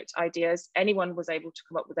research project ideas. Anyone was able to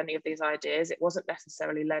come up with any of these ideas. It wasn't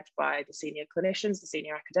necessarily led by the senior clinicians, the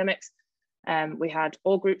senior academics. We had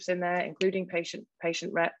all groups in there, including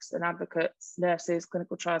patient reps and advocates, nurses,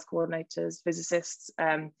 clinical trials coordinators, physicists,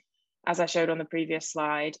 as I showed on the previous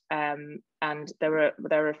slide. And there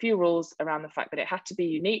were a few rules around the fact that it had to be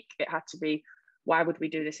unique. It had to be, why would we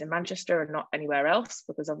do this in Manchester and not anywhere else?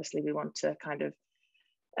 Because obviously we want to kind of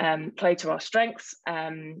play to our strengths.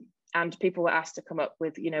 And people were asked to come up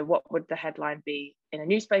with, you know, what would the headline be in a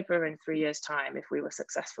newspaper in 3 years' time if we were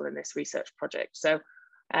successful in this research project? So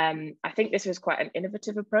I think this was quite an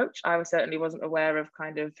innovative approach. I certainly wasn't aware of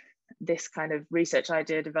kind of this kind of research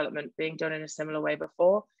idea development being done in a similar way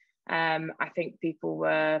before. I think people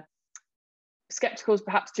were skeptical is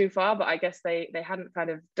perhaps too far, but I guess they hadn't kind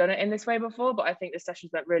of done it in this way before. But I think the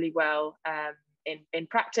sessions went really well in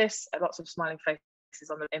practice. Lots of smiling faces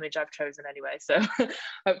on the image I've chosen anyway. So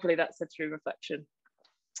hopefully that's a true reflection.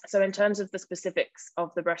 So in terms of the specifics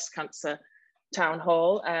of the breast cancer town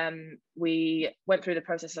hall, we went through the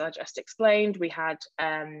process I just explained. We had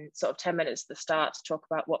sort of 10 minutes at the start to talk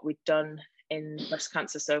about what we'd done in breast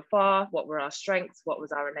cancer so far, what were our strengths, what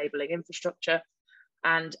was our enabling infrastructure.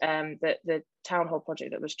 And the town hall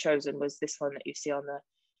project that was chosen was this one that you see on the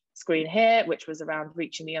screen here, which was around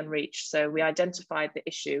reaching the unreached. So we identified the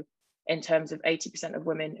issue in terms of 80% of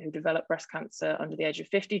women who develop breast cancer under the age of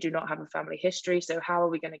 50 do not have a family history. So how are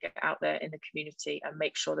we going to get out there in the community and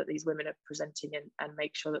make sure that these women are presenting and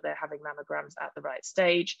make sure that they're having mammograms at the right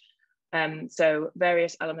stage? So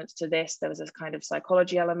various elements to this. There was this kind of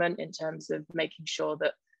psychology element in terms of making sure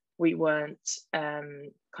that we weren't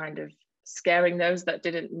kind of scaring those that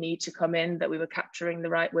didn't need to come in, that we were capturing the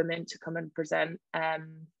right women to come and present,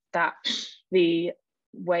 that the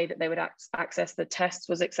way that they would access the tests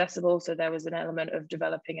was accessible. So there was an element of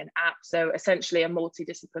developing an app. So essentially a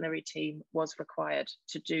multidisciplinary team was required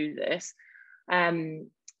to do this.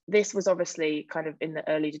 This was obviously kind of in the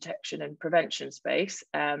early detection and prevention space.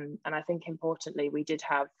 And I think importantly, we did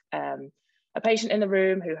have a patient in the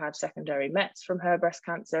room who had secondary mets from her breast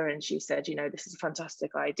cancer. And she said, you know, this is a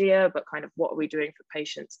fantastic idea, but kind of what are we doing for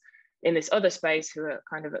patients in this other space who are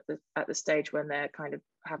kind of at the stage when they're kind of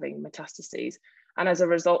having metastases? And as a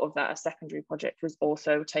result of that, a secondary project was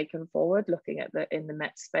also taken forward, looking at in the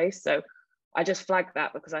Met space. So I just flagged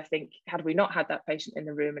that because I think had we not had that patient in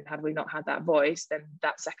the room and had we not had that voice, then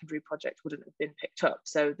that secondary project wouldn't have been picked up.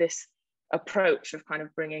 So this approach of kind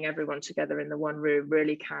of bringing everyone together in the one room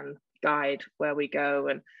really can guide where we go.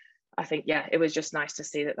 And I think, yeah, it was just nice to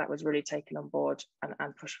see that was really taken on board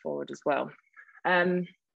and pushed forward as well.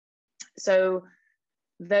 So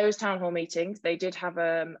those town hall meetings, they did have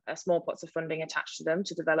a small pots of funding attached to them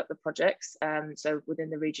to develop the projects. So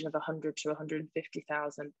within the region of 100 to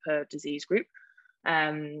 150,000 per disease group,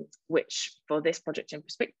 which for this project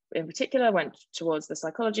in particular went towards the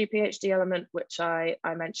psychology PhD element, which I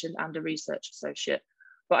mentioned, and a research associate.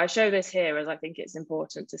 But I show this here as I think it's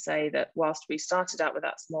important to say that whilst we started out with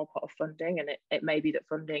that small pot of funding, and it may be that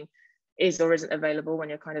funding is or isn't available when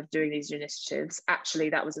you're kind of doing these initiatives,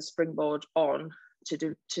 actually that was a springboard on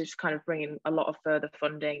to kind of bring in a lot of further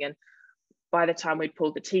funding. And by the time we'd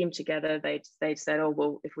pulled the team together, they'd said, oh,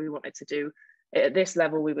 well, if we wanted to do it at this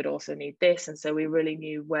level, we would also need this. And so we really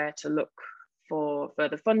knew where to look for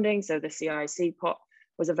further funding. So the CIC pot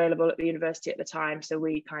was available at the university at the time. So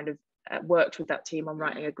we kind of worked with that team on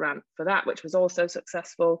writing a grant for that, which was also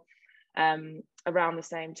successful. Around the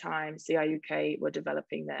same time, CIUK were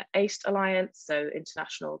developing their ACE Alliance, so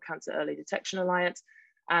International Cancer Early Detection Alliance.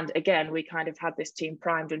 And again, we kind of had this team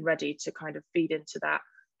primed and ready to kind of feed into that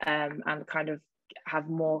and kind of have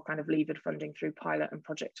more kind of levered funding through pilot and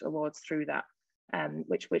project awards through that,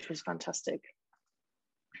 which was fantastic.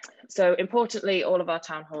 So importantly, all of our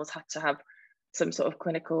town halls had to have some sort of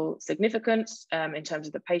clinical significance in terms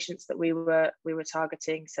of the patients that we were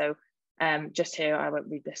targeting. So just here, I won't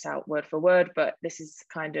read this out word for word, but this is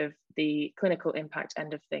kind of the clinical impact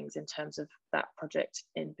end of things in terms of that project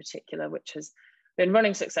in particular, which has been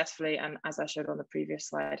running successfully, and as I showed on the previous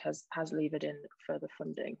slide, has levered in further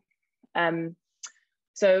funding.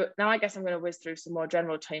 So now I guess I'm going to whiz through some more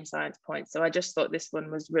general team science points. So I just thought this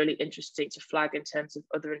one was really interesting to flag in terms of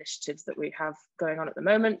other initiatives that we have going on at the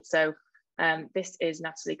moment. So this is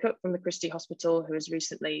Natalie Cook from the Christie Hospital, who has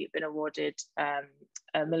recently been awarded a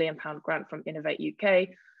 £1 million grant from Innovate UK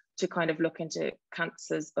to kind of look into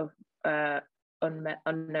cancers of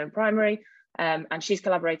unknown primary, and she's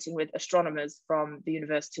collaborating with astronomers from the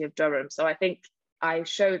University of Durham. So I think I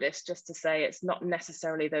show this just to say it's not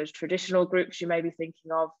necessarily those traditional groups you may be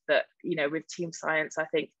thinking of, that, you know, with team science, I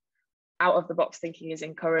think out of the box thinking is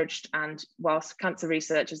encouraged. And whilst cancer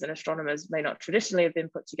researchers and astronomers may not traditionally have been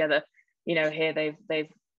put together, you know, here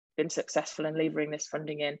they've been successful in levering this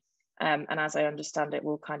funding in. And as I understand it,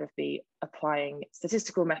 we'll kind of be applying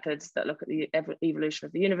statistical methods that look at the evolution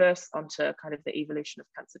of the universe onto kind of the evolution of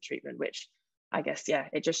cancer treatment, which I guess, yeah,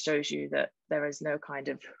 it just shows you that there is no kind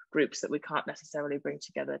of groups that we can't necessarily bring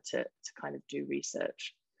together to kind of do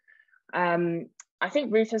research. I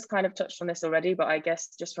think Ruth has kind of touched on this already, but I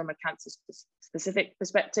guess just from a cancer specific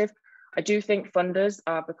perspective, I do think funders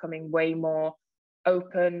are becoming way more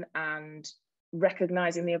open and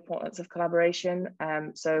recognizing the importance of collaboration.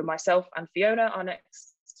 So myself and Fiona, our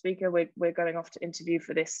next speaker, we're going off to interview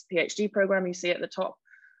for this PhD program you see at the top.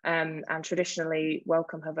 And traditionally,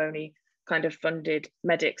 Wellcome have only kind of funded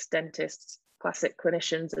medics, dentists, classic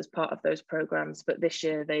clinicians as part of those programs. But this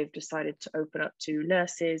year they've decided to open up to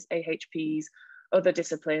nurses, AHPs, other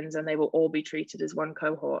disciplines, and they will all be treated as one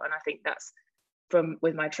cohort. And I think that's,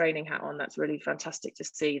 with my training hat on, that's really fantastic to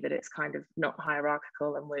see that it's kind of not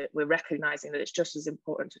hierarchical, and we're recognizing that it's just as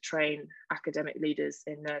important to train academic leaders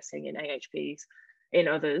in nursing, in AHPs, in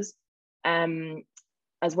others.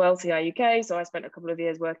 As well, CI UK, so I spent a couple of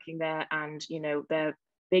years working there, and you know, their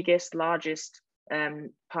biggest, largest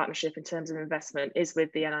partnership in terms of investment is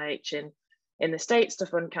with the NIH in the States to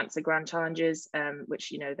fund cancer grand challenges,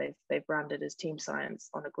 which, you know, they've branded as team science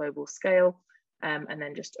on a global scale. And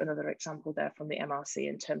then just another example there from the MRC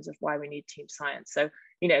in terms of why we need team science. So,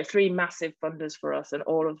 you know, 3 massive funders for us, and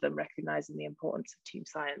all of them recognizing the importance of team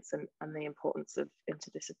science and the importance of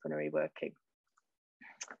interdisciplinary working.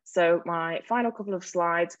 So my final couple of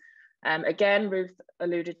slides, again, Ruth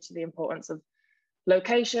alluded to the importance of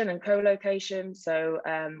location and co-location. So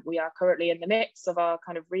we are currently in the midst of our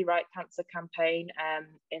kind of Rewrite Cancer campaign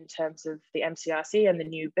in terms of the MCRC and the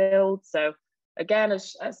new build. So again,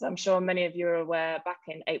 as I'm sure many of you are aware, back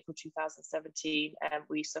in April 2017,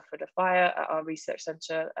 we suffered a fire at our research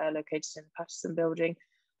centre located in the Patterson building,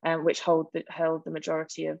 which held the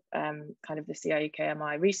majority of kind of the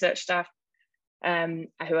CIUKMI research staff,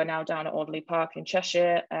 who are now down at Audley Park in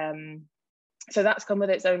Cheshire. So that's come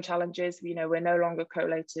with its own challenges. You know, we're no longer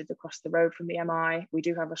collated across the road from the MI. We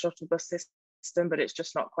do have a shuttle bus system, but it's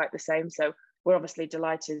just not quite the same. So we're obviously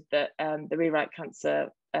delighted that the Rewrite Cancer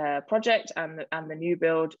project and the new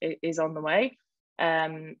build is on the way.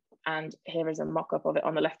 And here is a mock-up of it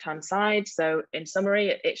on the left-hand side. So in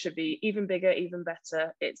summary, it should be even bigger, even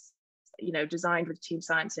better. It's, you know, designed with team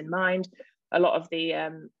science in mind. A lot of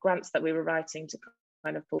the grants that we were writing to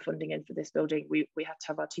kind of pull funding in for this building, we had to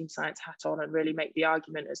have our team science hat on and really make the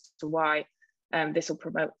argument as to why this will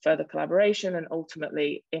promote further collaboration and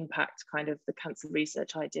ultimately impact kind of the cancer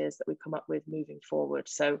research ideas that we come up with moving forward.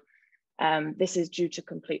 So this is due to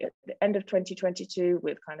complete at the end of 2022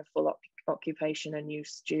 with kind of full occupation and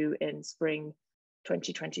use due in spring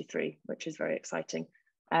 2023, which is very exciting.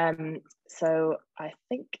 So I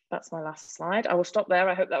think that's my last slide. I will stop there.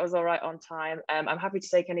 I hope that was all right on time. I'm happy to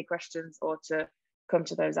take any questions or to come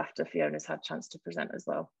to those after Fiona's had a chance to present as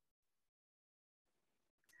well.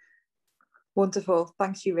 Wonderful,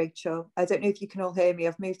 thank you, Rachel. I don't know if you can all hear me.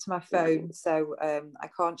 I've moved to my phone, so I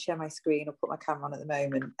can't share my screen or put my camera on at the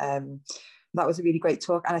moment. That was a really great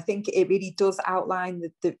talk, and I think it really does outline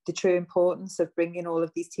the true importance of bringing all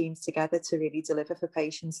of these teams together to really deliver for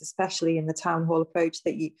patients, especially in the town hall approach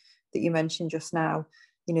that you mentioned just now.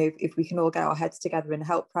 You know, if we can all get our heads together and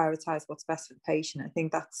help prioritise what's best for the patient, I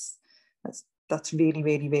think that's really,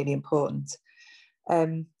 really, really important.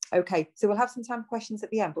 Okay, so we'll have some time for questions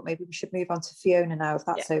at the end, but maybe we should move on to Fiona now, if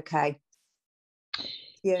that's okay.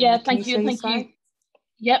 Fiona, yeah, thank you.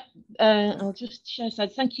 Yep, I'll just share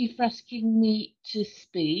slides. Thank you for asking me to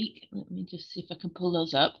speak. Let me just see if I can pull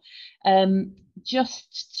those up.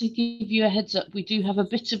 Just to give you a heads up, we do have a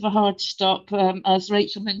bit of a hard stop. As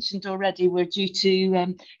Rachel mentioned already, we're due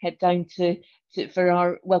to head down for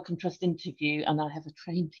our Wellcome Trust interview, and I have a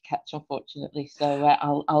train to catch, unfortunately, so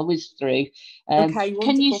I'll whiz through. Okay,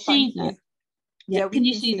 can you see that? Yeah, can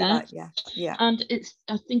you see that? Yeah. And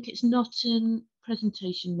I think it's not in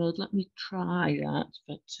presentation mode. Let me try that.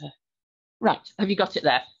 But right, have you got it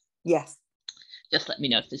there? Yes. Just let me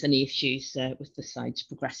know if there's any issues with the slides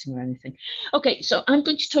progressing or anything. Okay, so I'm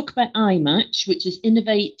going to talk about IMatch, which is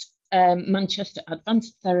Innovate Manchester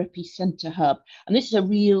Advanced Therapy Centre Hub. And this is a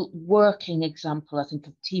real working example, I think,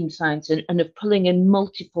 of team science and of pulling in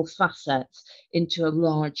multiple facets into a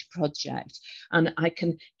large project. And I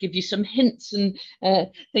can give you some hints and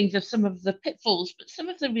things of some of the pitfalls, but some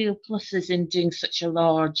of the real pluses in doing such a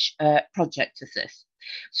large project as this.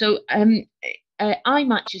 So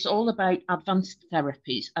IMatch is all about advanced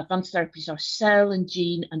therapies. Advanced therapies are cell and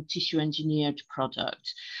gene and tissue engineered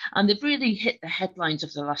products. And they've really hit the headlines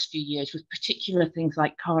of the last few years with particular things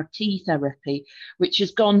like CAR T therapy, which has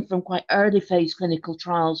gone from quite early phase clinical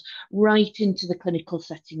trials right into the clinical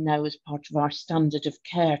setting now as part of our standard of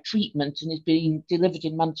care treatment and is being delivered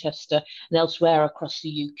in Manchester and elsewhere across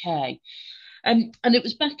the UK. And it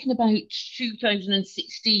was back in about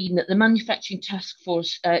 2016 that the Manufacturing Task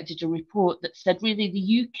Force did a report that said really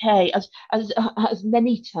the UK, as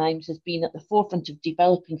many times, has been at the forefront of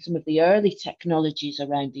developing some of the early technologies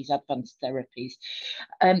around these advanced therapies,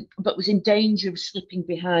 but was in danger of slipping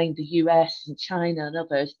behind the US and China and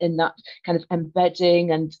others in that kind of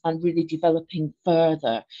embedding and really developing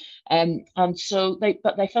further. And so they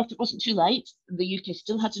felt it wasn't too late. The UK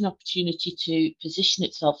still had an opportunity to position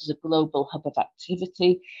itself as a global hub of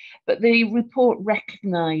activity, but the report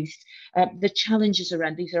recognised the challenges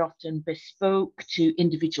around these are often bespoke to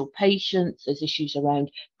individual patients. There's issues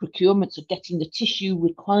around procurement of getting the tissue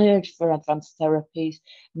required for advanced therapies,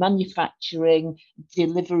 manufacturing,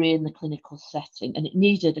 delivery in the clinical setting, and it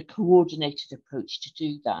needed a coordinated approach to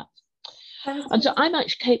do that. And so I'm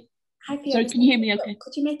actually... Sorry, can you hear me okay?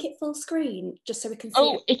 Could you make it full screen just so we can see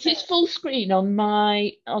it? It is full screen on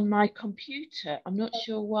my computer. I'm not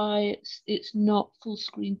sure why it's not full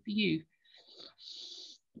screen for you.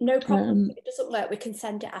 No problem. If it doesn't work, we can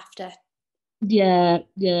send it after. Yeah.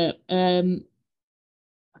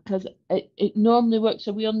 Because it normally works.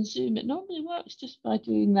 So we on Zoom. It normally works just by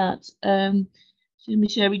doing that. Zoom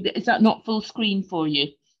is sharing. Is that not full screen for you?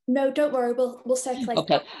 No, don't worry, we'll circulate.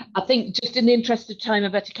 Okay, I think just in the interest of time, I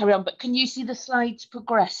better carry on. But can you see the slides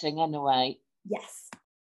progressing anyway? Yes.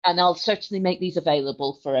 And I'll certainly make these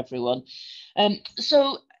available for everyone.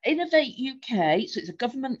 So Innovate UK, so it's a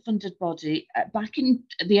government-funded body, back in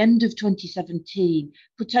the end of 2017,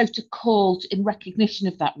 put out a call in recognition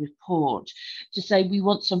of that report to say we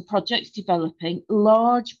want some projects developing,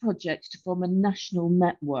 large projects to form a national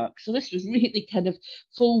network. So this was really kind of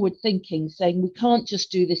forward thinking, saying we can't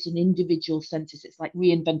just do this in individual centres. It's like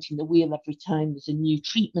reinventing the wheel every time there's a new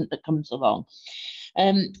treatment that comes along.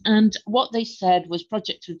 And what they said was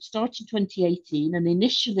projects would start in 2018 and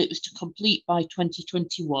initially it was to complete by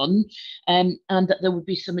 2021 and that there would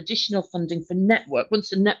be some additional funding for network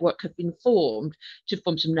once the network had been formed to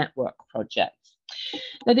form some network projects.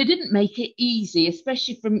 Now, they didn't make it easy,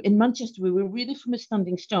 especially in Manchester. We were really from a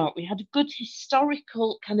standing start. We had a good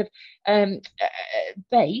historical kind of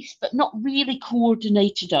base, but not really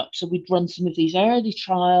coordinated up. So we'd run some of these early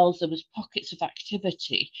trials. There was pockets of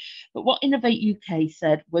activity. But what Innovate UK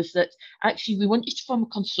said was that actually we want you to form a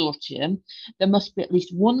consortium. There must be at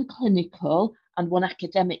least one clinical and one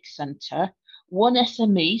academic centre, one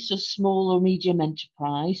SME, so small or medium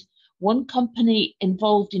enterprise, one company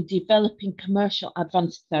involved in developing commercial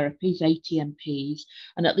advanced therapies, ATMPs,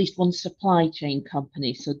 and at least one supply chain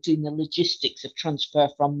company, so doing the logistics of transfer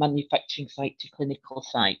from manufacturing site to clinical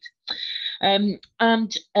site. There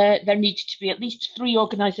needed to be at least 3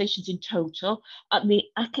 organisations in total, and the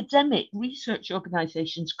academic research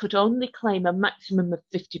organisations could only claim a maximum of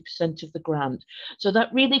 50% of the grant. So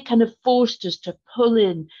that really kind of forced us to pull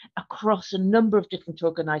in across a number of different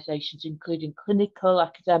organisations, including clinical,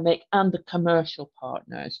 academic, and the commercial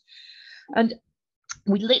partners. And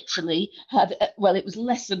we literally had, well, it was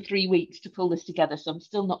less than 3 weeks to pull this together, so I'm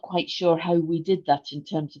still not quite sure how we did that in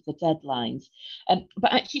terms of the deadlines.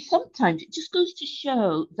 But actually, sometimes it just goes to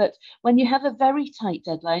show that when you have a very tight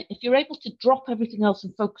deadline, if you're able to drop everything else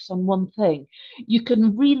and focus on one thing, you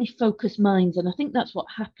can really focus minds. And I think that's what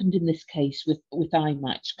happened in this case with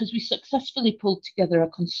IMatch, because we successfully pulled together a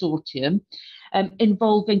consortium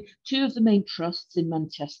involving 2 of the main trusts in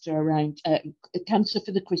Manchester around Cancer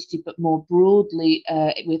for the Christie, but more broadly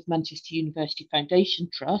with Manchester University Foundation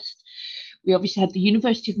Trust. We obviously had the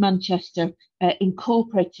University of Manchester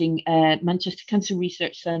incorporating Manchester Cancer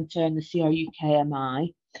Research Centre and the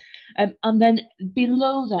CRUKMI. And then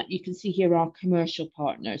below that, you can see here our commercial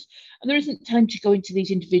partners. And there isn't time to go into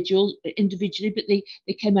these individually, but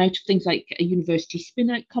they came out of things like a university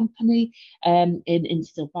spin-out company in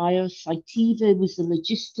Still Bios. Cytiva was the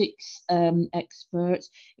logistics experts,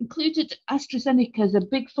 included AstraZeneca as a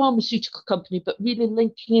big pharmaceutical company, but really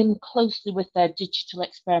linking in closely with their digital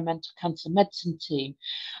experimental cancer medicine team,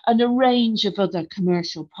 and a range of other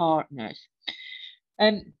commercial partners.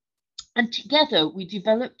 And together we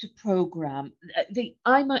developed a programme. The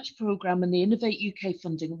iMatch programme and the Innovate UK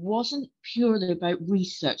funding wasn't purely about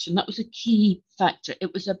research, and that was a key factor.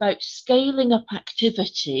 It was about scaling up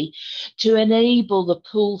activity to enable the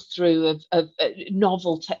pull through of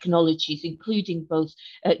novel technologies, including both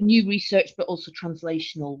new research but also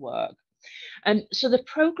translational work. So the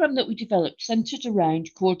programme that we developed centred around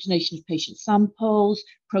coordination of patient samples,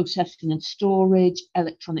 processing and storage,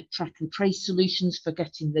 electronic track and trace solutions for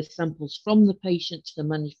getting the samples from the patient to the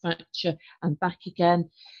manufacturer and back again,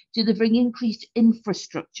 delivering increased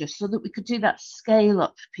infrastructure so that we could do that scale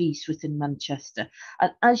up piece within Manchester.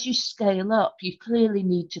 And as you scale up, you clearly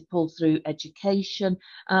need to pull through education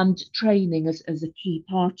and training as a key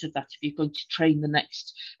part of that if you're going to train the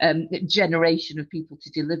next generation of people to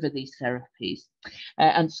deliver these therapies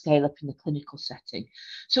and scale up in the clinical setting.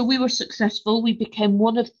 So we were successful. We became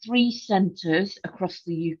one of 3 centres across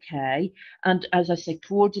the UK, and as I say,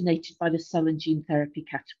 coordinated by the Cell and Gene Therapy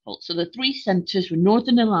Catapult. So the 3 centres were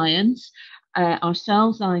Northern Alliance,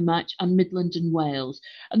 ourselves, iMatch, and Midland and Wales.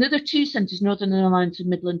 And the other 2 centres, Northern Alliance and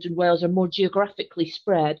Midland and Wales, are more geographically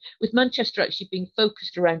spread, with Manchester actually being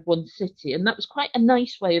focused around one city. And that was quite a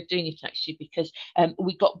nice way of doing it, actually, because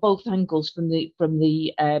we got both angles from the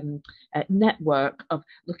network of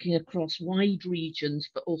looking across wide regions,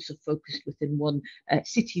 but also focused within one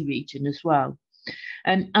city region as well.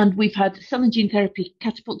 And we've had Cell and Gene Therapy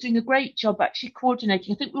Catapult doing a great job actually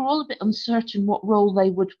coordinating. I think we were all a bit uncertain what role they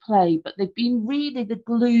would play, but they've been really the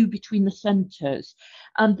glue between the centres.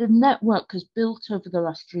 And the network has built over the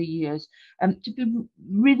last 3 years to be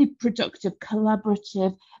really productive,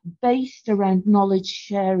 collaborative, based around knowledge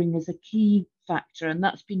sharing as a key factor. And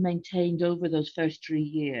that's been maintained over those first 3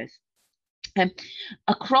 years.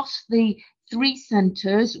 Across the 3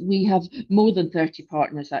 centres, we have more than 30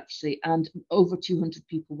 partners actually, and over 200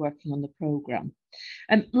 people working on the programme.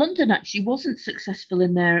 London actually wasn't successful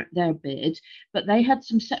in their bid, but they had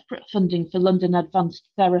some separate funding for London Advanced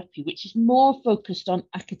Therapy, which is more focused on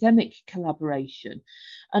academic collaboration.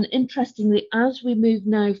 And interestingly, as we move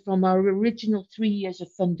now from our original 3 years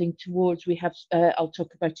of funding towards, we have, I'll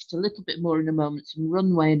talk about it a little bit more in a moment, some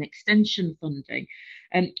runway and extension funding.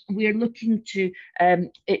 We're looking to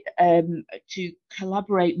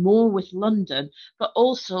collaborate more with London, but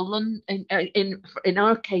also in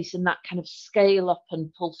our case, in that kind of scale up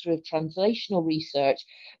and pull through of translational research.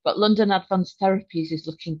 But London Advanced Therapies is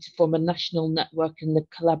looking to form a national network in the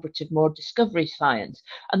collaborative more discovery science,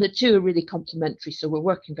 and the 2 are really complementary. So we're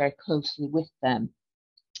working very closely with them.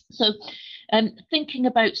 So thinking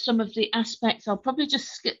about some of the aspects, I'll probably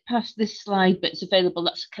just skip past this slide, but it's available.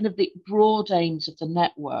 That's kind of the broad aims of the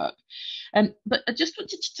network. But I just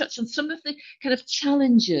wanted to touch on some of the kind of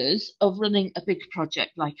challenges of running a big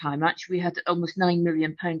project like iMatch. We had almost £9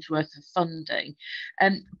 million worth of funding,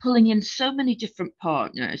 pulling in so many different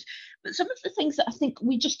partners. But some of the things that I think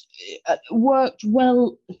we just worked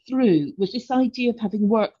well through was this idea of having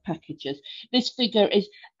work packages. This figure is,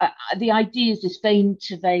 the idea is this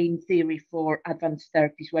vein-to-vein theory for advanced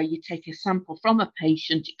therapies, where you take a sample from a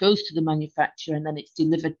patient, it goes to the manufacturer, and then it's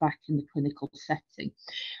delivered back in the clinical setting.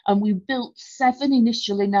 And we built 7,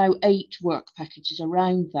 initially now 8 work packages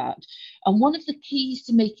around that. And one of the keys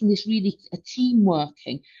to making this really a team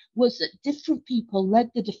working was that different people led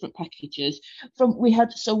the different packages. We had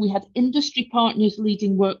industry partners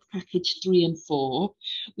leading work package 3 and 4.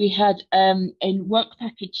 We had in work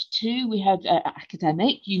package 2, we had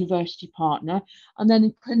academic university partner, and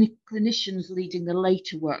then clinicians leading the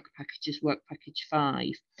later work packages, work package 5,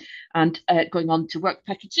 and going on to work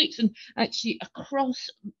package 6. And actually across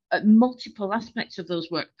multiple aspects of those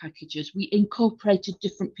work packages, we incorporated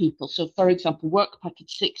different people. So for example, work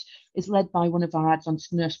package 6 is led by one of our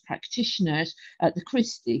advanced nurse practitioners at the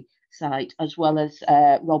Christie site, as well as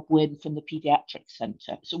Rob Wynn from the Paediatric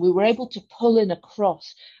Centre. So we were able to pull in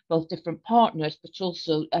across both different partners, but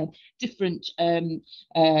also different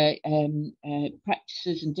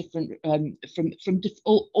practices and different from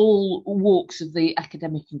all walks of the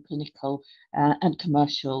academic and clinical and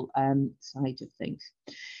commercial side of things.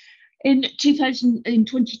 In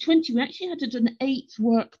 2020, we actually added an 8th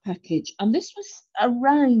work package, and this was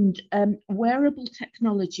around wearable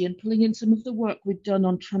technology and pulling in some of the work we've done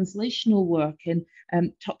on translational work in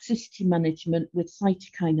toxicity management with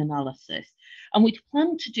cytokine analysis. And we'd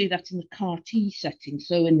planned to do that in the CAR-T setting,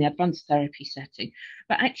 so in the advanced therapy setting.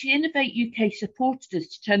 But actually Innovate UK supported us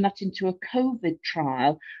to turn that into a COVID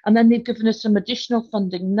trial, and then they've given us some additional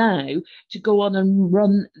funding now to go on and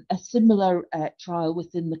run a similar trial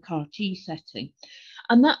within the CAR-T setting.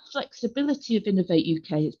 And that flexibility of Innovate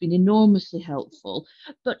UK has been enormously helpful,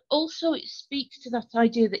 but also it speaks to that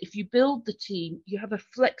idea that if you build the team, you have a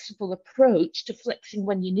flexible approach to flexing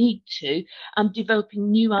when you need to and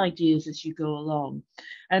developing new ideas as you go along.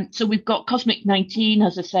 So we've got Cosmic 19,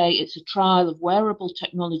 as I say, it's a trial of wearable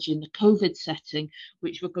technology in the COVID setting,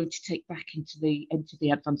 which we're going to take back into the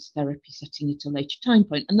advanced therapy setting at a later time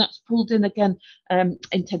point. And that's pulled in again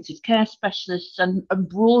intensive care specialists and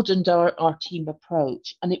broadened our team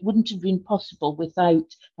approach. And it wouldn't have been possible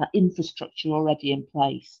without that infrastructure already in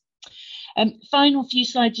place. Final few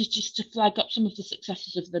slides is just to flag up some of the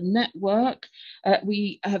successes of the network.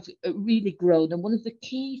 We have really grown, and one of the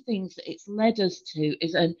key things that it's led us to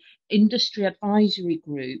is an industry advisory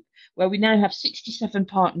group where we now have 67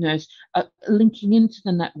 partners linking into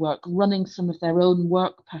the network, running some of their own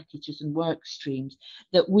work packages and work streams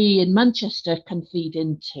that we in Manchester can feed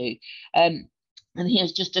into. And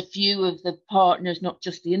here's just a few of the partners, not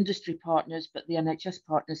just the industry partners, but the NHS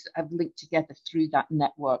partners that have linked together through that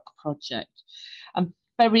network project. I'm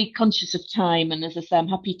very conscious of time, and as I say, I'm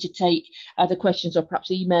happy to take other questions or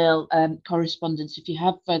perhaps email correspondence if you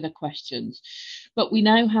have further questions. But we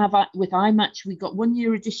now have, with iMatch, we got 1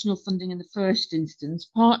 year additional funding in the first instance,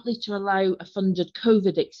 partly to allow a funded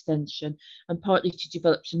COVID extension and partly to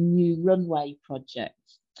develop some new runway projects.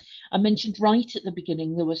 I mentioned right at the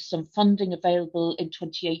beginning there was some funding available in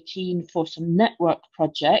 2018 for some network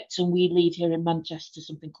projects, and we lead here in Manchester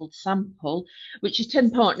something called Sample, which is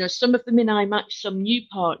 10 partners, some of them in iMatch, some new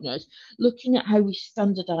partners, looking at how we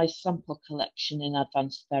standardise sample collection in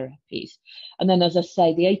advanced therapies. And then, as I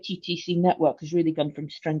say, the ATTC network has really gone from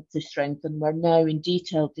strength to strength, and we're now in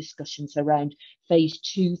detailed discussions around phase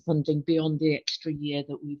 2 funding beyond the extra year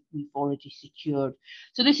that we've already secured.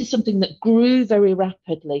 So this is something that grew very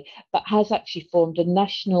rapidly, but has actually formed a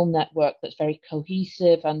national network that's very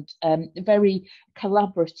cohesive and very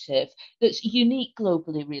collaborative, that's unique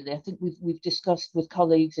globally, really. I think we've discussed with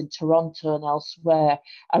colleagues in Toronto and elsewhere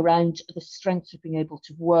around the strength of being able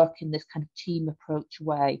to work in this kind of team approach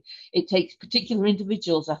way. It takes particular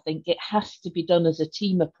individuals, I think. It has to be done as a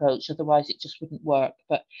team approach, otherwise it just wouldn't work.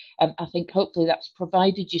 But I think hopefully that's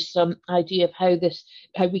provided you some idea of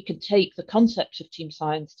how we can take the concepts of team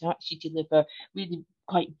science to actually deliver really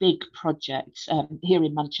quite big projects here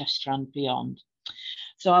in Manchester and beyond.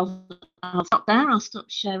 So I'll stop there. I'll stop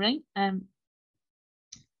sharing.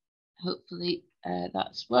 Hopefully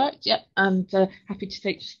that's worked. Yep, and happy to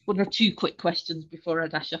take just 1 or 2 quick questions before I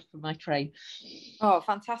dash off for my train. Oh,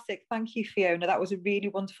 fantastic. Thank you, Fiona. That was a really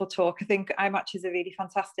wonderful talk. I think iMatch is a really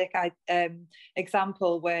fantastic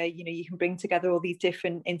example where, you know, you can bring together all these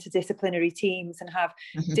different interdisciplinary teams and have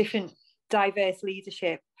different diverse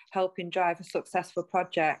leadership helping drive a successful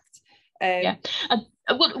project. Yeah, and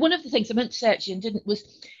one of the things I meant to say actually and didn't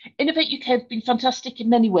was Innovate UK have been fantastic in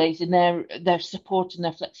many ways in their support and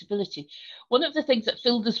their flexibility. One of the things that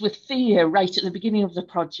filled us with fear right at the beginning of the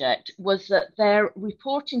project was that their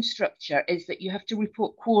reporting structure is that you have to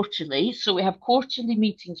report quarterly. So we have quarterly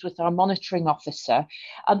meetings with our monitoring officer,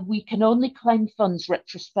 and we can only claim funds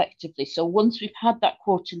retrospectively. So once we've had that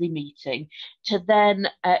quarterly meeting, to then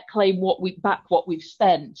claim what we've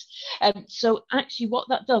spent. So actually what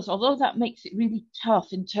that does, although that makes it really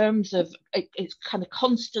tough in terms of it's kind of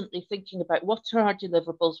constantly thinking about what are our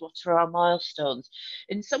deliverables, what are our milestones.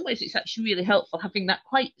 In some ways, it's actually really helpful having that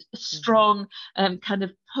quite strong kind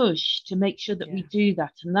of push to make sure that we do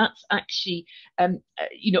that, and that's actually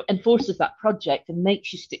enforces that project and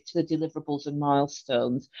makes you stick to the deliverables and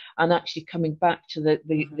milestones, and actually coming back to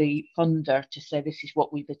the funder to say this is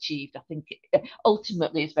what we've achieved. I think it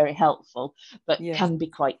ultimately is very helpful, but can be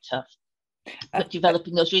quite tough. But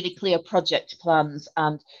developing those really clear project plans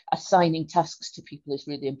and assigning tasks to people is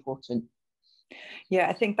really important. Yeah,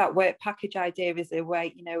 I think that work package idea is a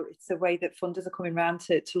way, it's a way that funders are coming around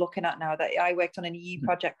to looking at now. That I worked on an EU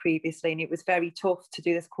project previously, and it was very tough to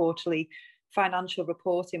do this quarterly financial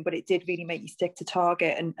reporting, but it did really make you stick to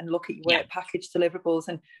target and look at your work package deliverables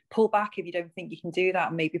and pull back if you don't think you can do that,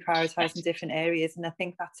 and maybe prioritize in different areas. And I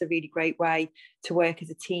think that's a really great way to work as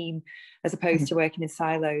a team as opposed to working in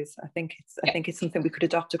silos. I think it's something we could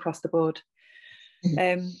adopt across the board.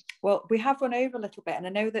 Well, we have run over a little bit, and I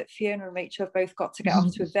know that Fiona and Rachel have both got to get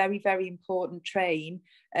off to a very, very important train.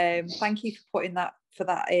 Thank you for putting that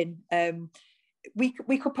in.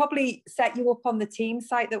 We could probably set you up on the team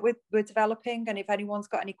site that we're developing, and if anyone's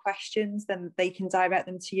got any questions, then they can direct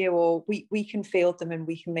them to you, or we can field them, and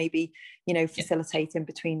we can maybe facilitate in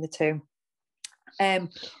between the two.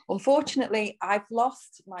 Unfortunately, I've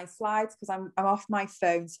lost my slides because I'm off my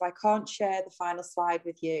phone, so I can't share the final slide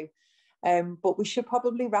with you. But we should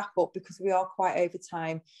probably wrap up because we are quite over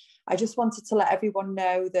time. I just wanted to let everyone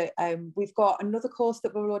know that we've got another course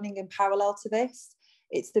that we're running in parallel to this.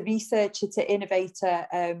 It's the Researcher to Innovator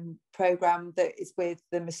programme that is with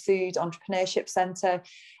the Masood Entrepreneurship Centre,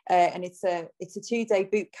 and it's a 2-day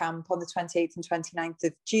boot camp on the 28th and 29th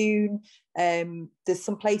of June. There's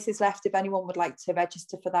some places left if anyone would like to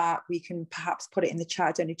register for that. We can perhaps put it in the chat.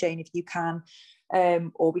 I don't know, Jane, if you can,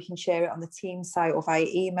 or we can share it on the team site or via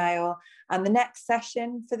email. And the next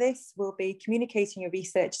session for this will be communicating your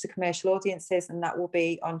research to commercial audiences, and that will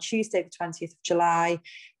be on Tuesday, the 20th of July,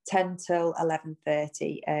 10 till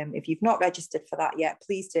 11:30. If you've not registered for that yet,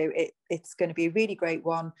 please do. It's going to be a really great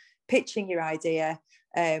one, pitching your idea,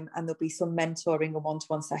 and there'll be some mentoring and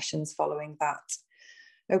one-to-one sessions following that.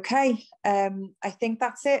 Okay, I think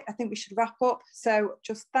that's it. I think we should wrap up. So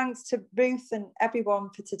just thanks to Ruth and everyone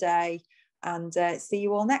for today, and see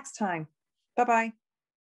you all next time. Bye-bye.